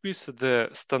not with the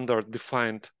standard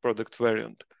defined product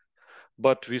variant,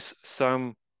 but with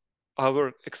some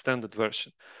other extended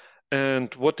version.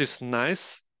 And what is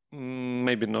nice,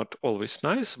 maybe not always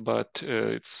nice, but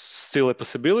it's still a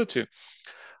possibility.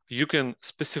 You can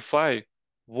specify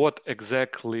what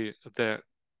exactly the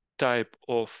type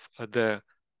of the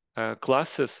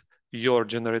classes your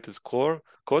generated code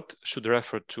should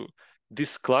refer to.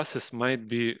 These classes might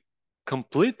be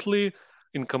completely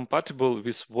incompatible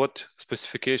with what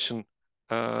specification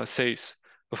says.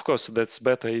 Of course, that's a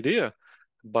better idea,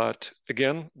 but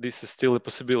again, this is still a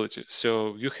possibility.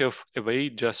 So you have a way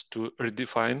just to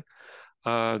redefine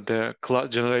the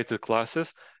generated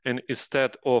classes, and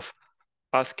instead of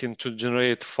asking to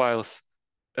generate files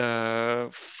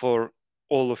for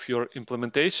all of your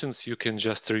implementations, you can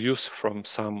just reuse from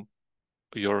some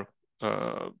your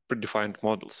predefined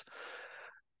models.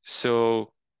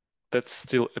 So that's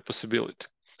still a possibility.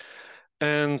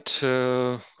 And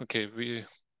okay, we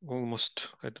almost,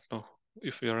 I don't know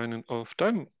if we are running out of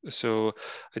time. So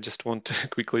I just want to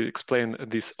quickly explain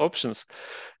these options.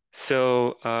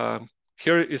 So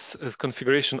here is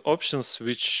configuration options,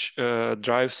 which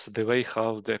drives the way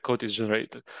how the code is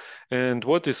generated. And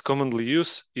what is commonly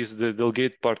used is the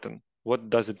delegate pattern. What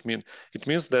does it mean? It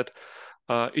means that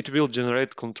it will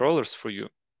generate controllers for you,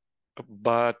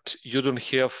 but you don't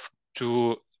have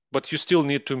to, but you still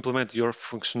need to implement your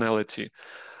functionality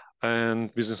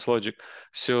and business logic.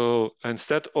 So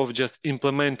instead of just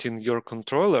implementing your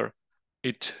controller,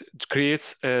 it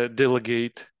creates a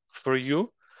delegate for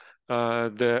you,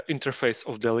 the interface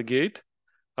of delegate,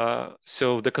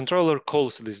 So the controller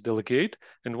calls this delegate,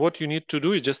 and what you need to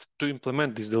do is just to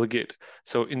implement this delegate.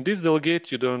 So in this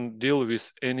delegate, you don't deal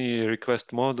with any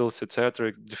request models,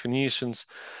 etc., definitions.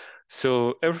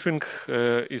 So everything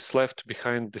is left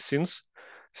behind the scenes.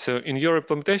 So in your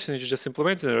implementation, you just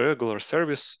implement a regular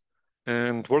service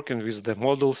and working with the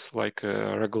models like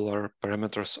regular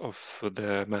parameters of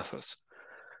the methods.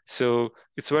 So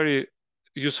it's very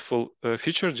useful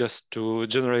feature just to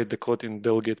generate the code in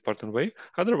delegate pattern way.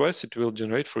 Otherwise, it will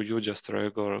generate for you just a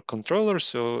regular controller.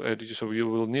 So you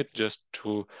will need just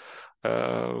to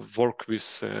work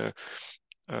with the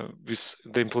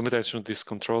implementation of this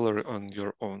controller on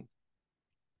your own.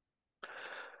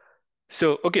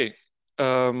 So, okay,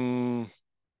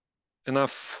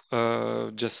 enough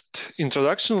just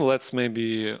introduction. Let's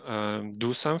maybe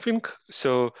do something.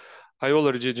 So I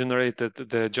already generated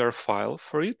the jar file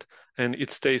for it, and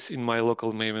it stays in my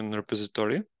local Maven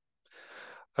repository.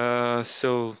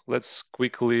 So let's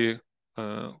quickly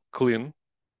clean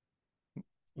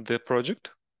the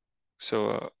project.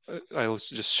 So I'll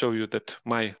just show you that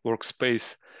my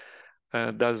workspace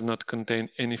does not contain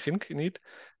anything in it.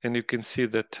 And you can see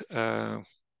that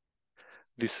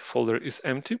this folder is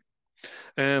empty.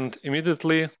 And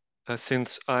immediately,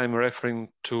 since I'm referring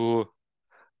to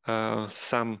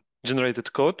some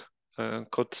generated code,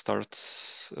 code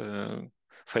starts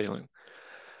failing.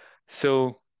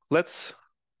 So let's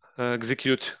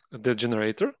execute the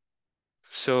generator.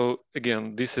 So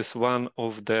again, this is one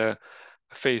of the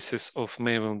phases of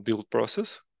Maven build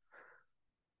process.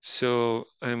 So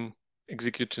I'm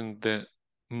executing the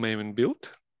Maven build.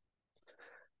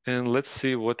 And let's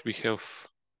see what we have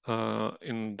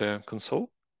in the console.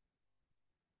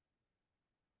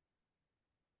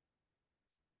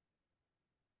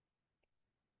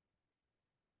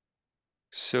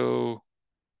 So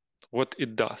what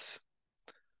it does,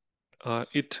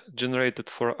 it generated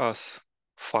for us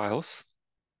files,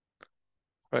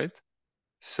 right?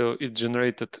 So it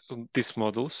generated these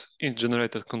models, it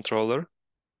generated controller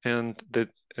and the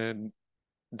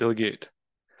delegate.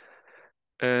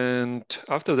 And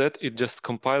after that, it just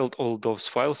compiled all those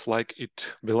files like it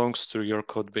belongs to your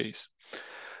code base.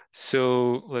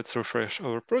 So let's refresh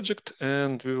our project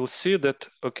and we will see that,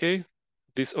 okay,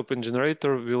 this open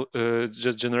generator will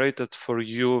just generated for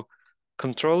you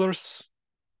controllers.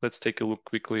 Let's take a look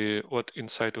quickly what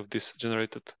inside of this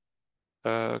generated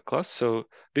class. So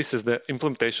this is the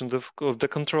implementation of the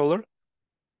controller.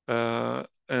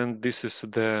 And this is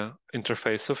the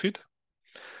interface of it.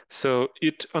 So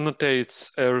it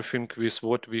annotates everything with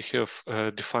what we have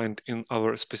defined in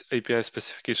our API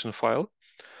specification file.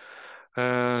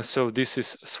 So this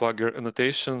is Swagger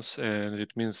annotations, and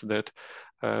it means that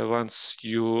once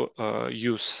you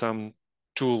use some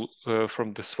tool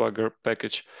from the Swagger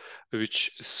package,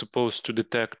 which is supposed to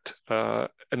detect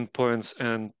endpoints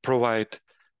and provide,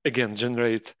 again,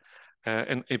 generate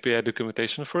an API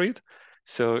documentation for it.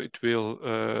 So it will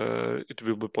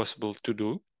be possible to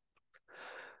do.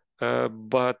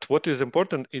 But what is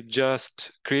important, it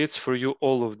just creates for you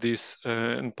all of these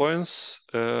endpoints,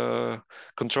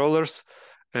 controllers,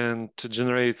 and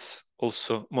generates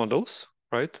also models,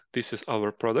 right? This is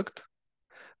our product.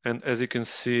 And as you can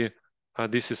see,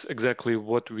 this is exactly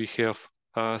what we have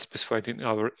specified in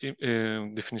our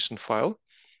definition file.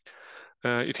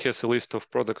 It has a list of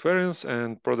product variants,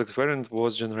 and product variant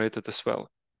was generated as well.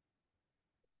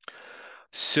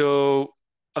 So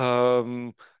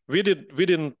we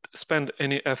didn't spend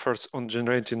any efforts on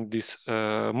generating these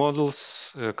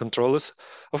models, controllers.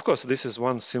 Of course, this is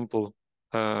one simple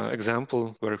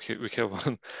example where we have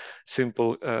one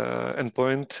simple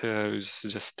endpoint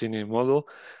with just tiny model.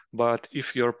 But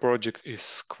if your project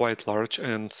is quite large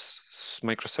and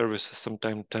microservices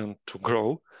sometimes tend to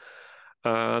grow,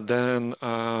 then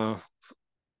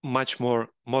much more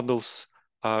models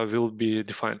will be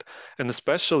defined, and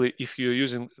especially if you're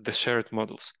using the shared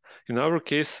models. In our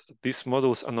case, these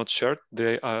models are not shared,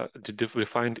 they are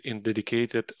defined in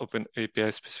dedicated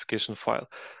OpenAPI specification file.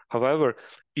 However,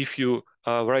 if you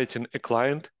are writing a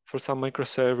client for some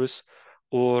microservice,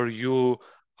 or you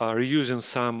are reusing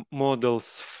some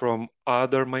models from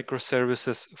other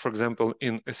microservices, for example,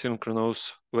 in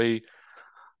asynchronous way,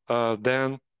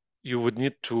 then you would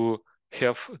need to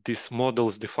have these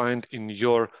models defined in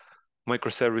your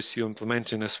microservice you're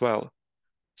implementing as well.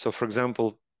 So for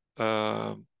example,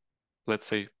 let's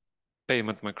say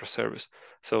payment microservice.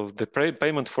 So the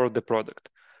payment for the product.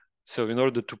 So in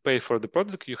order to pay for the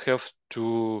product, you have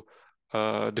to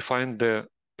define the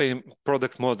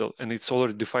product model, and it's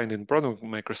already defined in product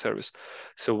microservice.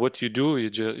 So what you do, you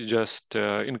just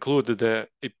include the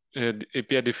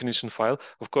API definition file.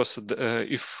 Of course,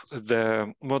 if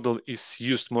the model is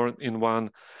used more in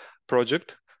one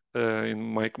project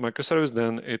in microservice,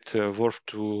 then it worth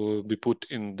to be put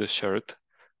in the shared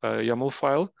YAML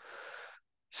file.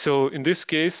 So in this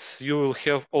case, you will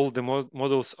have all the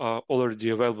models are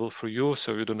already available for you,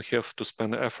 so you don't have to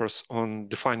spend efforts on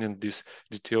defining these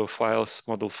DTO files,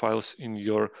 model files in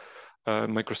your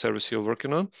microservice you're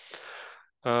working on,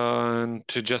 and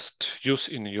to just use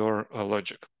in your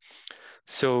logic.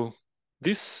 So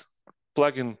this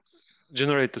plugin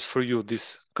generated for you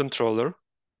this controller,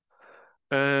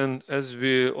 and as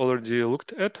we already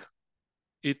looked at,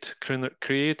 it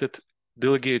created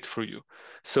delegate for you.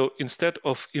 So instead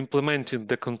of implementing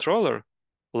the controller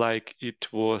like it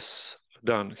was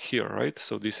done here, right?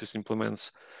 So this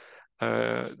implements,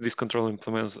 this controller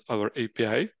implements our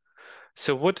API.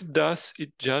 So what it does,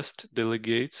 it just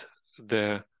delegates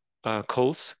the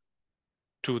calls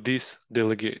to this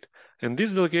delegate. And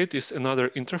this delegate is another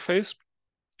interface.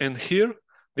 And here,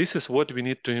 this is what we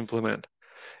need to implement.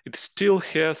 It still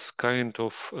has kind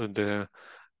of the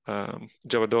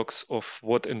Java docs of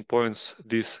what endpoints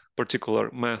this particular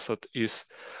method is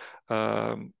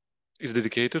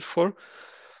dedicated for.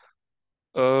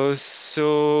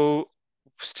 So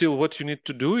still what you need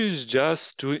to do is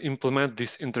just to implement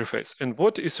this interface. And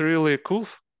what is really cool,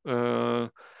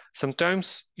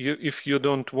 sometimes if you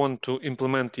don't want to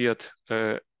implement yet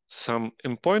some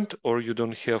endpoint, or you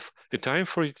don't have the time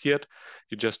for it yet,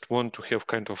 you just want to have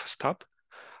kind of a step,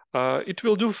 it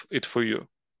will do it for you.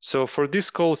 So for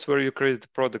these calls where you create the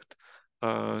product,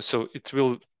 so it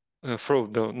will throw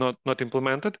the not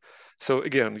implemented. So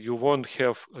again, you won't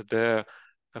have the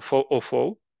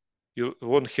OFO, you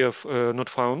won't have not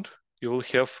found. You will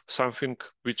have something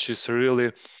which is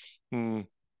really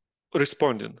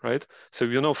responding, right? So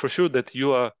you know for sure that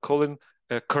you are calling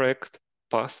a correct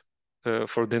path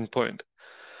for the endpoint.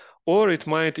 Or it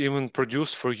might even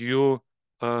produce for you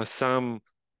some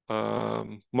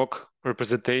mock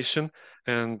representation,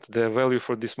 and the value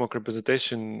for this mock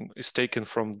representation is taken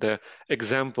from the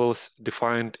examples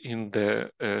defined in the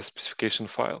specification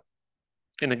file.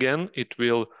 And again, it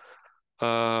will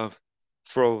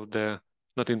throw the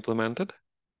not implemented,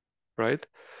 right?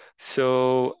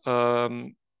 So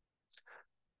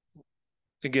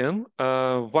again,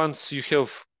 once you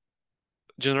have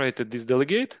generated this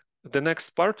delegate, the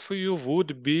next part for you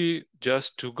would be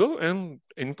just to go and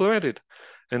implement it.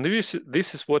 And this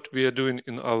is what we are doing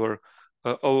in our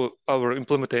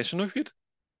implementation of it.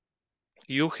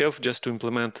 You have just to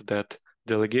implement that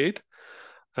delegate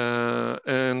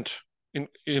and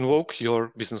invoke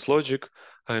your business logic,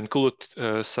 include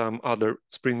some other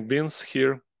Spring Beans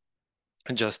here,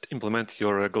 and just implement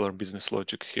your regular business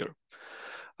logic here.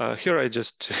 Here I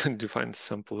just defined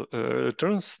sample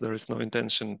terms. There is no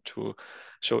intention to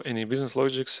show any business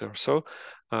logics or so.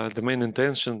 The main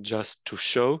intention just to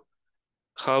show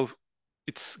how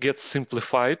it gets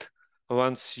simplified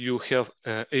once you have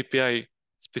an API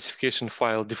specification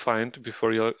file defined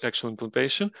before your actual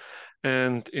implementation.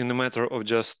 And in a matter of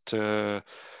just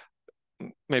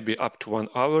maybe up to 1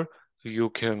 hour, you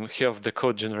can have the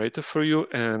code generated for you,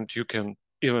 and you can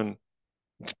even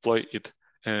deploy it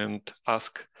and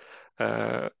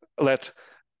let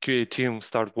QA team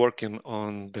start working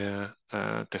on the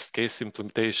test case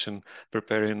implementation,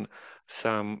 preparing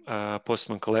some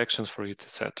Postman collections for it,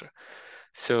 etc.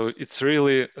 So it's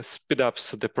really speed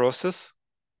ups the process.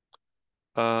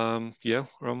 Yeah,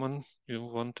 Roman, you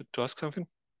wanted to ask something?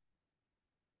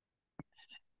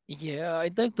 Yeah,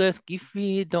 I'd like to ask, if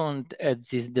we don't add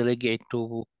this delegate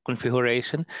to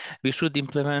configuration, we should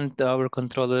implement our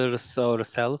controllers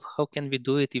ourselves. How can we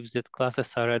do it if that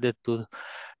classes are added to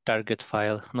target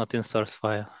file, not in source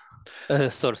file,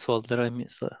 source folder, I mean.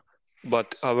 So.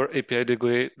 But our API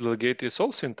delegate is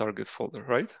also in target folder,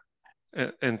 right?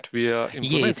 And we are Yeah,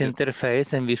 it's implementing it.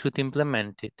 interface and we should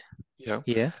implement it. Yeah.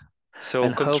 Yeah. So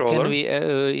And how can controller. we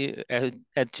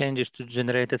add changes to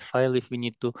generated file if we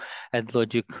need to add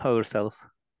logic ourselves?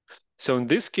 So in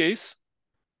this case,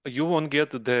 you won't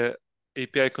get the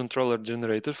API controller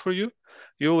generated for you.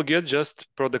 You will get just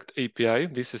product API.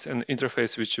 This is an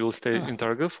interface which will stay in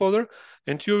target folder,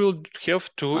 and you will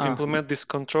have to implement this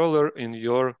controller in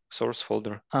your source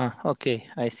folder. Okay,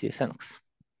 I see. Thanks.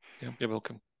 Yeah, you're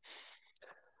welcome.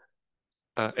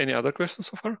 Any other questions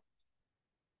so far?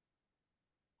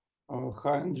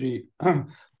 Hi, Andriy.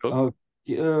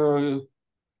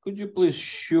 Could you please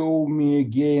show me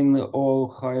again all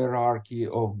hierarchy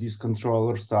of this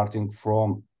controller starting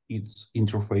from its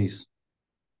interface?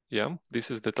 Yeah,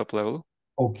 this is the top level.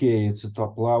 Okay, it's a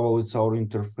top level, it's our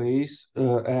interface,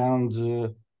 and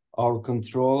our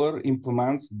controller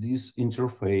implements this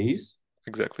interface.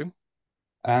 Exactly.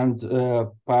 And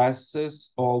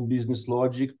passes all business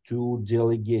logic to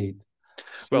delegate.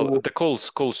 Well, So, the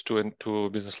calls to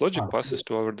business logic passes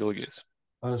to our delegates.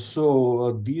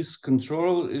 This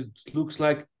control, it looks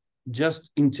like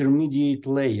just intermediate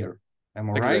layer.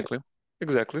 Am I right?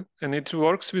 Exactly. And it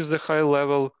works with the high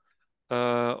level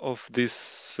of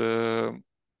this,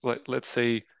 let's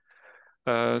say,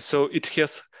 so it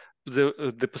has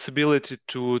the possibility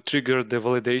to trigger the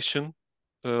validation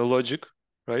logic,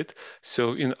 right?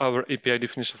 So in our API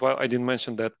definition file, I didn't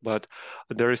mention that, but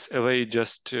there is a way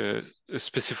just to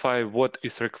specify what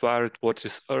is required, what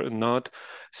is not.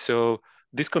 So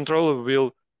this controller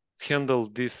will handle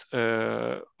this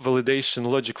validation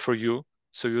logic for you,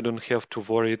 so you don't have to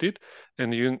worry it.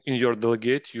 And in your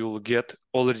delegate, you'll get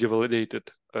already validated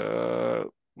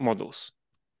models.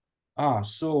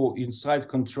 So inside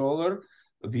controller,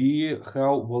 we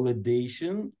have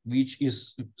validation, which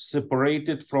is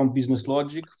separated from business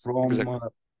logic from Exactly.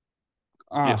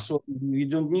 Yes. So we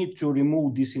don't need to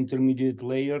remove this intermediate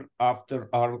layer after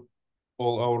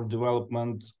all our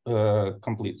development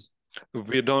completes.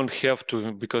 We don't have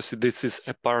to, because this is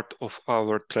a part of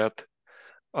our thread,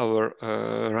 our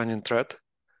running thread.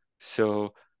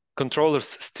 So controllers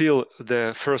still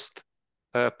the first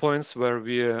points where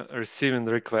we are receiving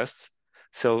the requests.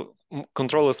 So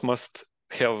controllers must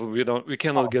have, we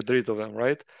cannot get rid of them,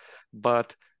 right?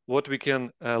 But what we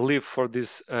can leave for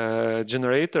this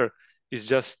generator is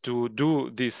just to do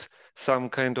this some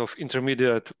kind of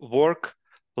intermediate work,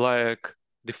 like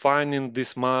defining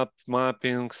these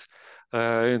mappings,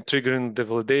 triggering the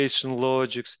validation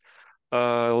logics.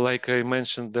 Like I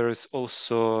mentioned, there is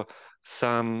also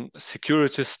some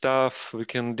security stuff we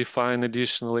can define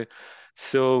additionally.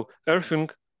 So everything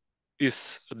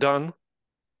is done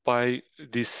by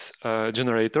this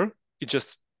generator. It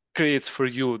just creates for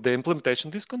you the implementation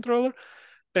of this controller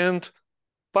and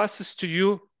passes to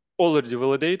you already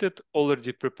validated,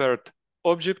 already prepared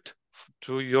object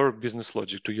to your business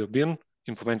logic, to your bin,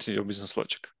 implementing your business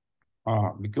logic.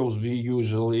 Because we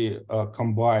usually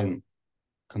combine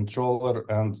controller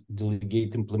and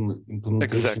delegate implementation.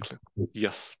 Exactly.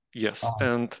 Yes.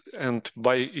 And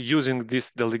by using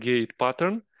this delegate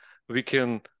pattern, we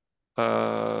can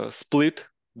split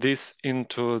this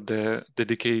into the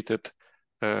dedicated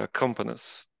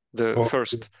components. The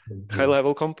first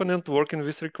high-level component working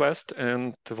with request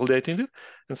and validating it,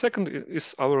 and second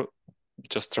is our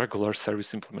just regular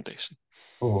service implementation.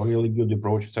 Oh, really good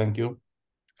approach. Thank you.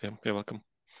 Yeah, you're welcome.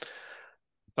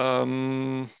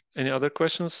 Any other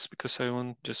questions? Because I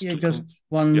want just to just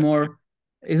one more.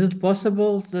 Is it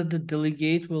possible that the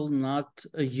delegate will not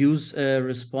use a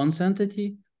response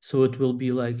entity? So it will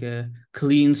be like a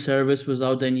clean service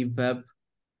without any web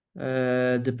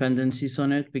dependencies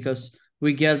on it? Because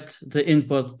we get the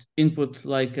input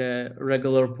like a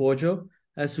regular Pojo,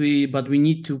 but we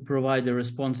need to provide a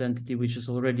response entity, which is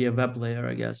already a web layer,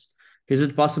 I guess. Is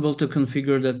it possible to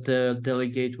configure that the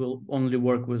delegate will only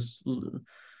work with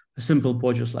simple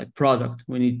Pojos like product?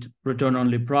 We need to return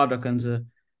only product, and the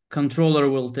controller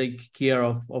will take care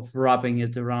of wrapping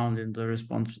it around in the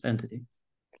response entity.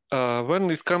 When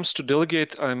it comes to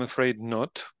delegate, I'm afraid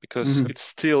not, because it's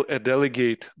still a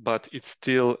delegate, but it's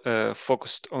still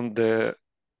focused on the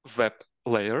web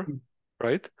layer,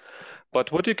 right?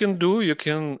 But what you can do, you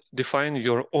can define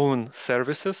your own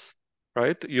services,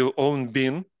 right? Your own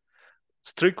bin,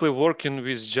 strictly working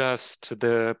with just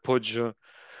the Pojo,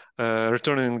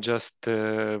 returning just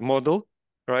the model,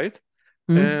 right?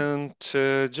 And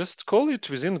just call it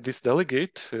within this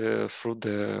delegate through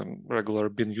the regular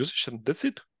bin usage, and that's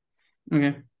it.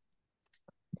 Okay.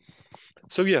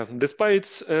 So yeah, despite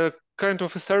it's a kind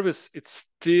of a service, it's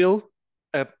still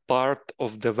a part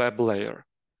of the web layer.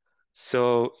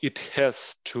 So it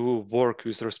has to work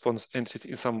with response entity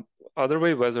in some other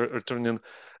way, whether returning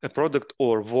a product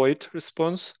or void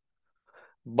response.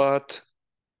 But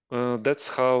that's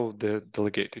how the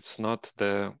delegate. It's not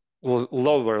the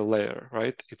lower layer,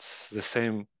 right? It's the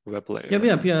same web layer.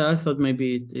 Yeah. I thought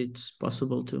maybe it's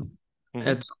possible to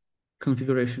add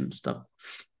configuration stuff.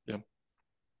 Yeah.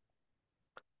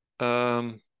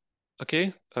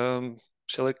 Okay.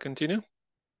 Shall I continue?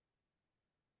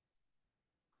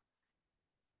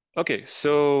 Okay.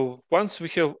 So once we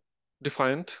have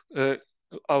defined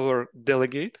our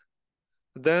delegate,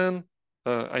 then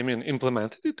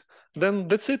implemented it, then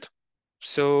that's it.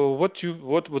 So what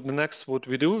would the next what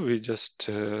we do? We just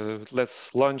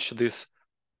let's launch this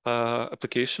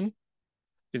application.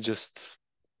 It's just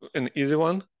an easy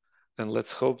one, and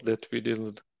let's hope that we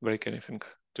didn't break anything.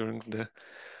 during the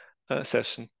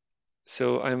session.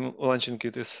 So I'm launching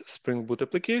it as Spring Boot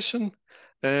application,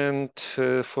 and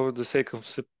for the sake of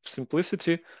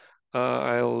simplicity,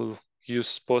 I'll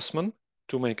use Postman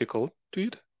to make a call to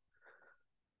it.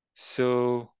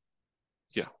 So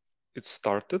yeah, it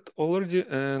started already,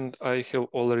 and I have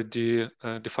already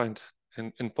defined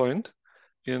an endpoint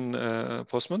in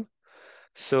Postman.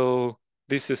 So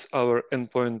this is our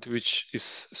endpoint, which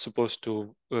is supposed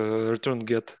to return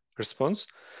get response.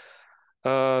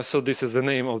 So this is the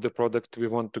name of the product we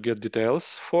want to get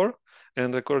details for.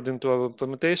 And according to our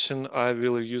implementation, I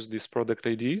will use this product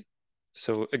ID.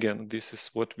 So again, this is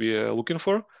what we are looking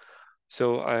for.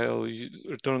 So I'll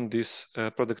return this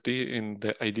product ID in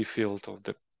the ID field of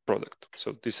the product.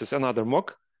 So this is another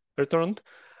mock returned,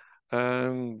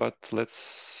 but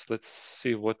let's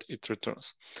see what it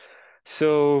returns.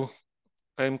 So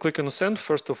I'm clicking on send.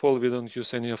 First of all, we don't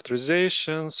use any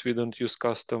authorizations. We don't use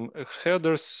custom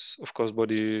headers. Of course,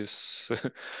 body is,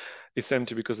 is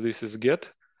empty because this is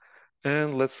get.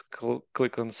 And let's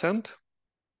click on send.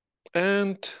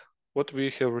 And what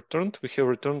we have returned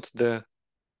the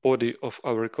body of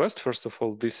our request. First of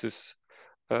all, this is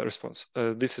a response.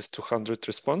 This is 200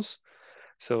 response.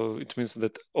 So it means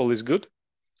that all is good.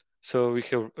 So we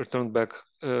have returned back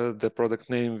the product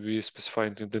name we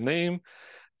specified in the name.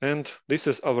 And this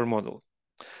is our model.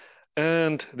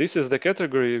 And this is the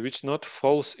category which not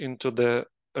falls into the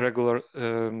regular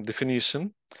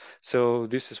definition. So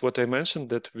this is what I mentioned,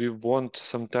 that we want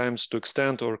sometimes to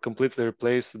extend or completely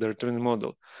replace the returning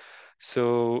model.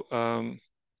 So,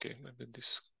 okay, maybe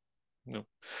this, no.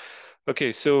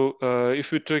 Okay, so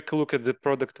if we take a look at the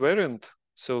product variant,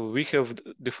 so we have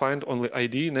defined only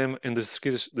ID, name, and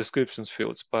the descriptions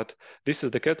fields, but this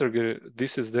is the category,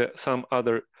 this is the some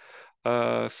other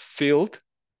field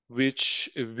which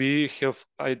we have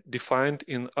defined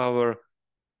in our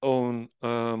own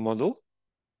model.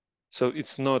 So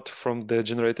it's not from the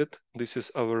generated. This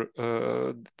is our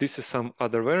this is some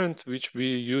other variant which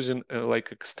we using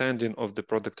like extending of the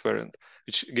product variant,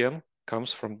 which again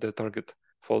comes from the target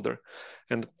folder.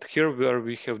 And here where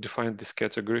we have defined this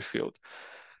category field.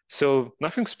 So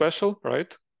nothing special,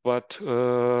 right? But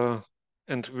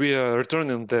and we are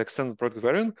returning the extended product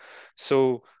variant.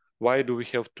 So why do we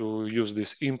have to use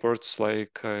these imports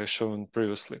like shown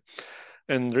previously?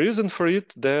 And the reason for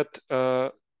it that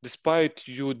despite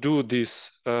you do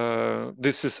this,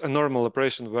 this is a normal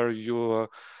operation where you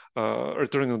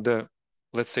returning the,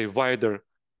 let's say, wider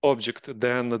object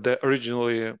than the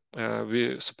originally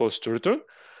we supposed to return.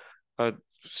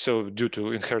 So due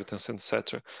to inheritance,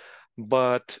 etc.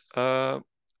 But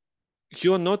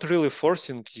you are not really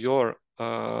forcing your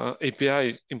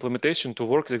API implementation to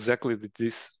work exactly with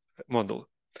this model.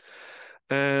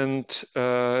 And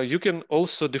you can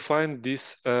also define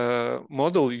this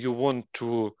model you want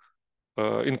to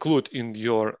include in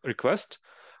your request,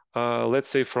 let's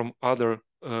say from other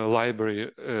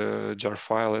library, jar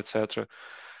file, etc.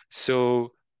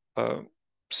 So,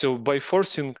 so by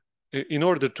forcing, in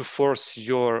order to force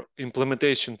your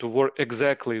implementation to work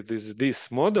exactly this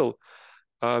model,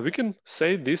 we can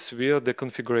say this via the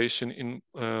configuration in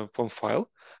POM file.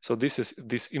 So this is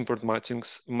this import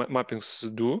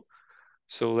mappings do.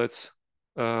 So let's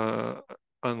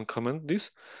uncomment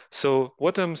this. So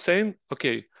what I'm saying,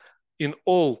 okay, in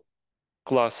all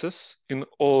classes, in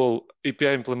all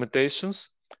API implementations,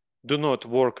 do not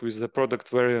work with the product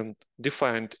variant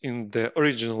defined in the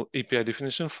original API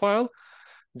definition file.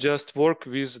 Just work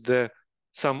with the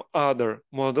some other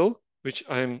model, which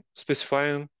I'm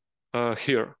specifying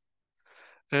here.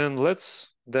 And let's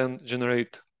then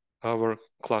generate our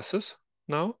classes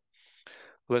now.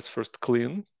 Let's first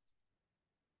clean.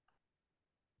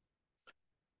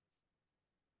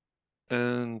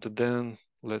 And then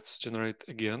let's generate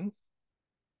again.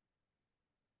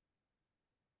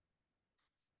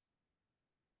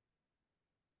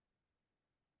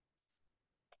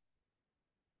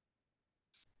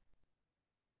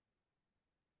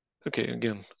 Okay,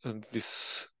 again,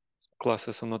 these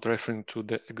classes are not referring to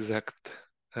the exact,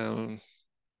 to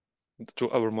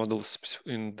our models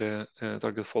in the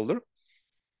target folder.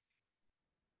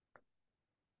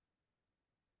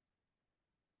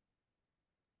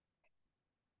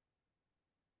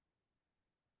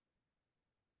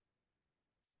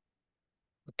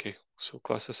 Okay, so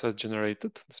classes are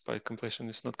generated despite completion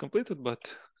is not completed,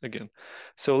 but again.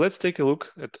 So let's take a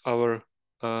look at our,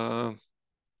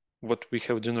 what we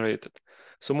have generated.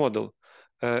 So model,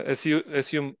 as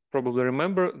you probably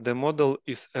remember, the model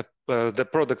is the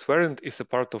product variant is a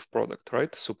part of product,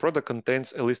 right? So product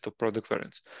contains a list of product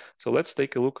variants. So let's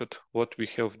take a look at what we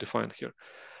have defined here.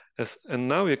 And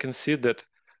now you can see that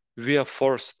we are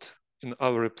forced in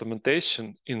our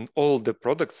implementation in all the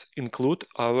products include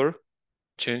our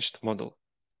changed model.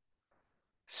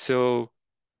 So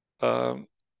by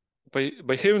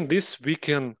having this, we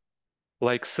can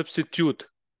like substitute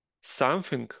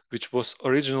something which was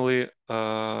originally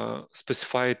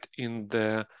specified in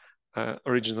the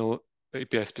original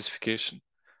API specification.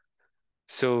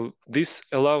 So this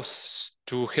allows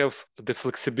to have the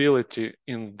flexibility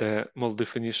in the model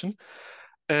definition.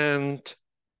 And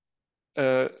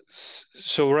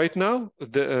so right now,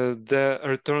 the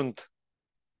returned,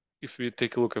 if we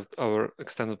take a look at our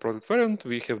extended product variant,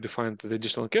 we have defined the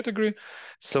additional category.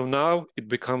 So now it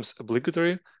becomes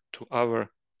obligatory to our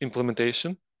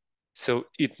implementation. So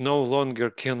it no longer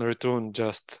can return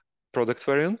just product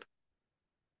variant.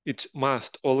 It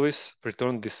must always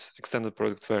return this extended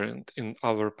product variant in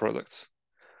our products.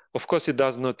 Of course, it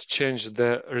does not change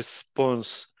the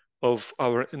response of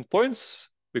our endpoints,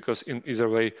 because in either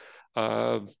way,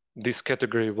 this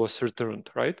category was returned,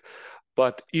 right?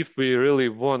 But if we really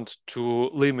want to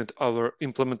limit our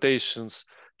implementations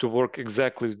to work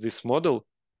exactly with this model,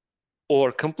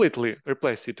 or completely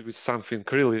replace it with something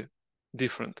really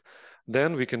different,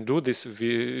 then we can do this with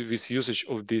usage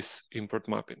of these import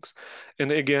mappings.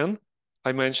 And again,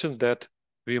 I mentioned that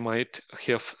we might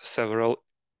have several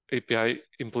API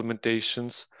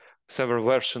implementations, several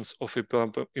versions of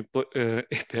API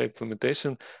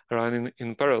implementation running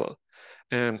in parallel.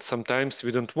 And sometimes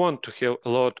we don't want to have a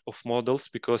lot of models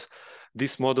because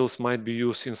these models might be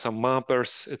used in some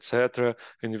mappers, etc.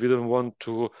 And we don't want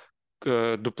to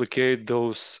duplicate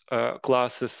those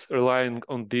classes relying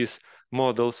on these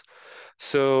models.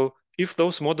 So if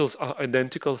those models are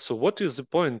identical, so what is the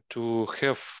point to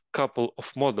have a couple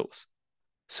of models?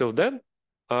 So then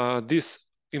this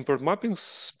import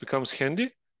mappings becomes handy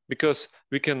because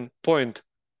we can point,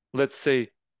 let's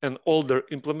say, an older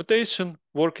implementation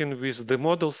working with the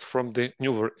models from the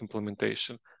newer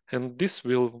implementation, and this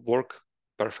will work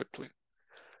perfectly.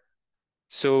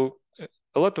 So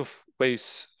a lot of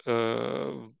ways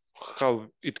how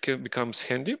it can becomes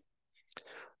handy.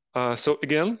 So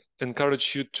again,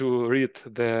 encourage you to read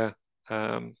the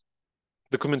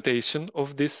documentation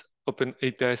of this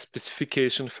OpenAPI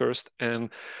specification first and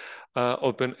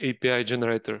OpenAPI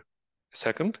generator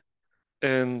second.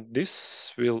 And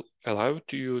this will allow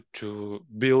you to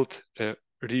build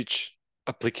rich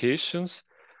applications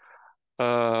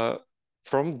from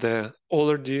the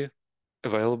already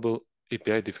available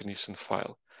API definition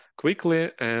file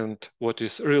quickly. And what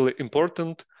is really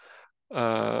important,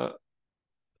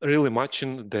 really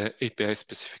matching the API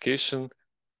specification.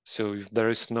 So if there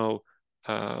is no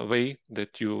way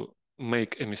that you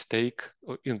make a mistake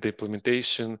in the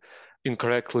implementation,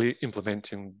 incorrectly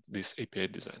implementing this API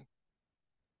design.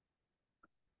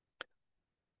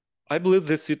 I believe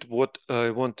that's it what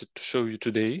I wanted to show you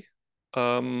today.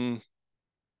 Do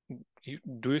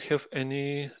you have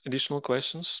any additional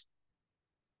questions?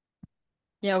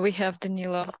 Yeah, we have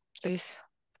Danilo, please.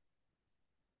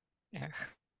 Yeah.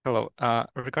 Hello.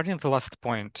 Regarding the last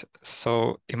point,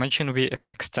 so imagine we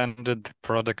extended the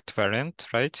product variant,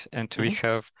 right? And we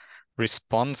have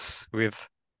response with,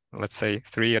 let's say,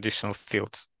 3 additional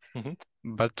fields.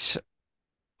 But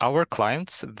our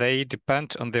clients, they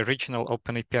depend on the original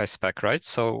OpenAPI spec, right?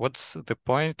 So what's the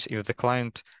point if the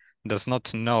client does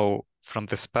not know from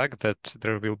the spec that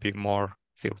there will be more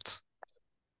fields?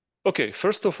 Okay,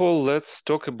 first of all, let's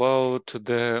talk about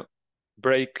the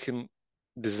breaking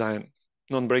design,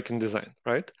 non-breaking design,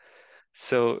 right?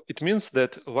 So it means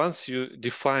that once you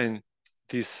define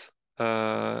this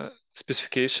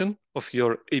specification of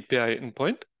your API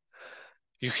endpoint,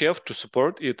 you have to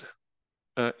support it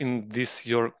in this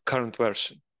your current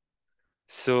version.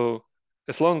 So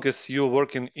as long as you're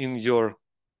working in your,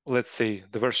 let's say,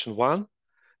 the version 1,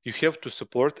 you have to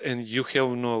support, and you have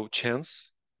no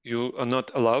chance, you are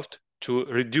not allowed to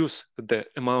reduce the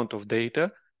amount of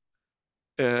data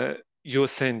you're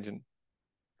sending.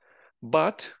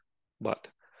 But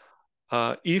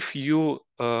if you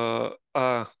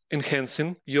are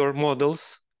enhancing your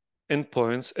models,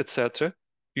 endpoints, etc.,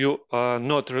 you are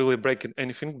not really breaking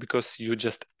anything because you're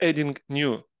just adding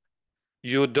new.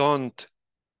 You don't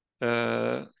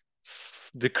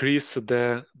decrease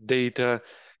the data.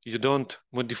 You don't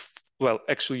modify. Well,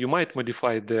 actually, you might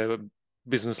modify the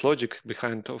business logic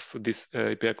behind of this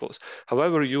API calls.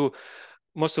 However,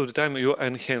 most of the time you are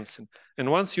enhancing. And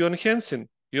once you're enhancing,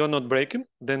 you're not breaking,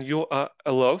 then you are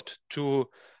allowed to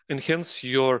enhance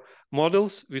your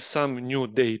models with some new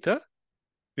data,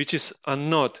 which is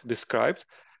not described.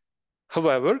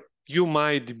 However, you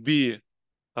might be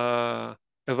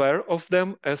aware of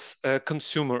them as a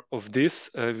consumer of this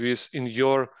in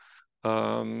your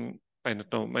I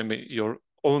don't know, maybe your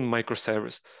own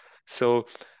microservice. So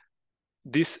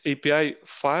this API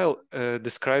file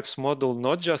describes model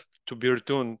not just to be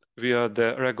returned via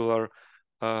the regular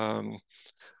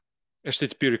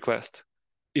HTTP request.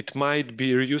 It might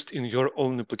be reused in your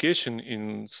own application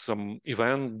in some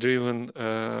event-driven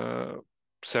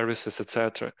services,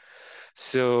 etc.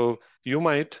 So you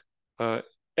might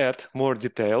add more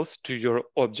details to your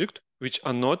object, which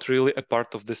are not really a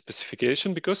part of the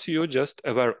specification because you're just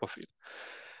aware of it.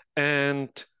 And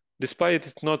despite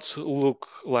it not look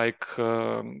like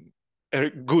a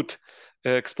good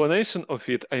explanation of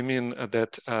it, I mean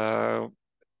that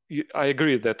I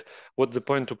agree that what's the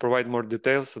point to provide more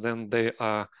details than they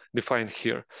are defined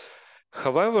here.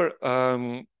 However,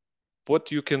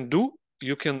 what you can do,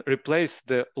 you can replace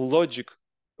the logic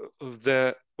of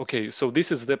the, okay, so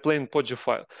this is the plain Pojo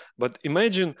file, but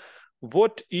imagine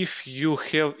what if you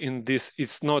have in this,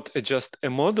 it's not just a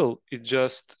model, it's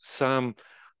just some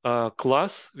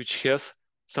class which has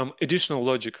some additional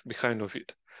logic behind of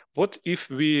it. What if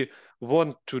we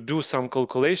want to do some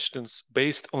calculations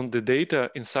based on the data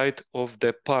inside of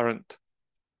the parent?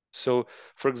 So,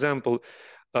 for example,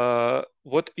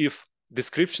 what if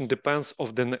description depends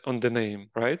on the name,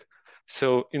 right?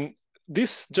 So in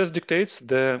this just dictates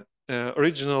the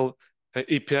original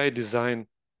API design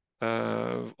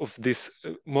of this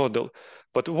model.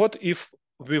 But what if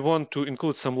we want to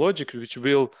include some logic which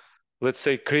will, let's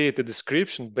say, create a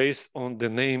description based on the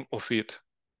name of it,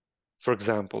 for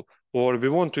example, or we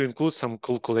want to include some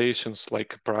calculations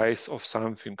like price of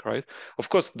something, right? Of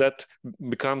course, that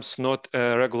becomes not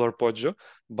a regular Pojo,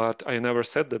 but I never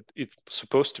said that it's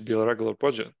supposed to be a regular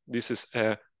Pojo. This is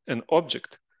an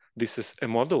object. This is a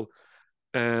model,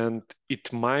 and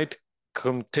it might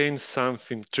contain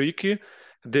something tricky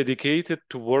dedicated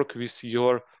to work with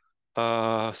your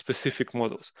specific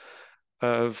models.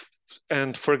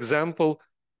 And for example,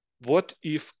 what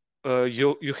if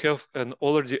you have an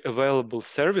already available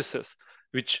services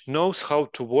which knows how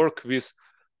to work with,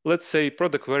 let's say,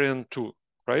 product variant 2,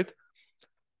 right?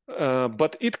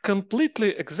 But it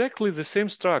completely exactly the same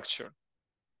structure.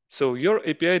 So your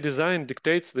API design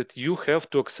dictates that you have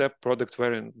to accept product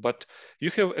variant, but you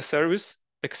have a service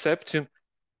accepting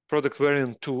product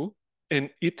variant 2, and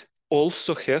it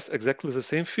also has exactly the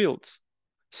same fields.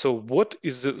 So what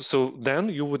is so then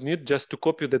you would need just to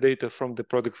copy the data from the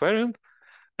product variant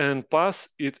and pass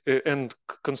it and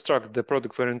construct the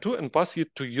product variant 2 and pass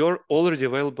it to your already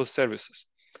available services.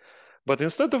 But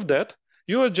instead of that,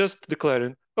 you are just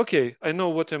declaring, okay, I know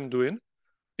what I'm doing.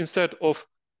 Instead of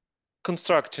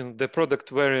constructing the product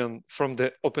variant from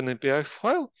the OpenAPI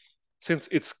file, since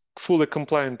it's fully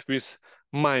compliant with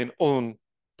my own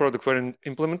product variant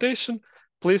implementation,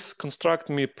 please construct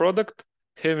me product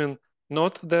having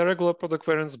not the regular product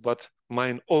variants, but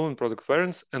my own product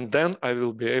variants, and then I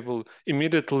will be able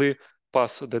immediately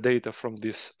pass the data from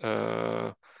these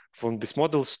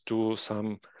models to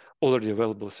some already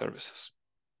available services.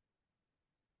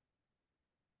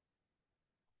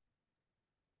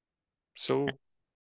 So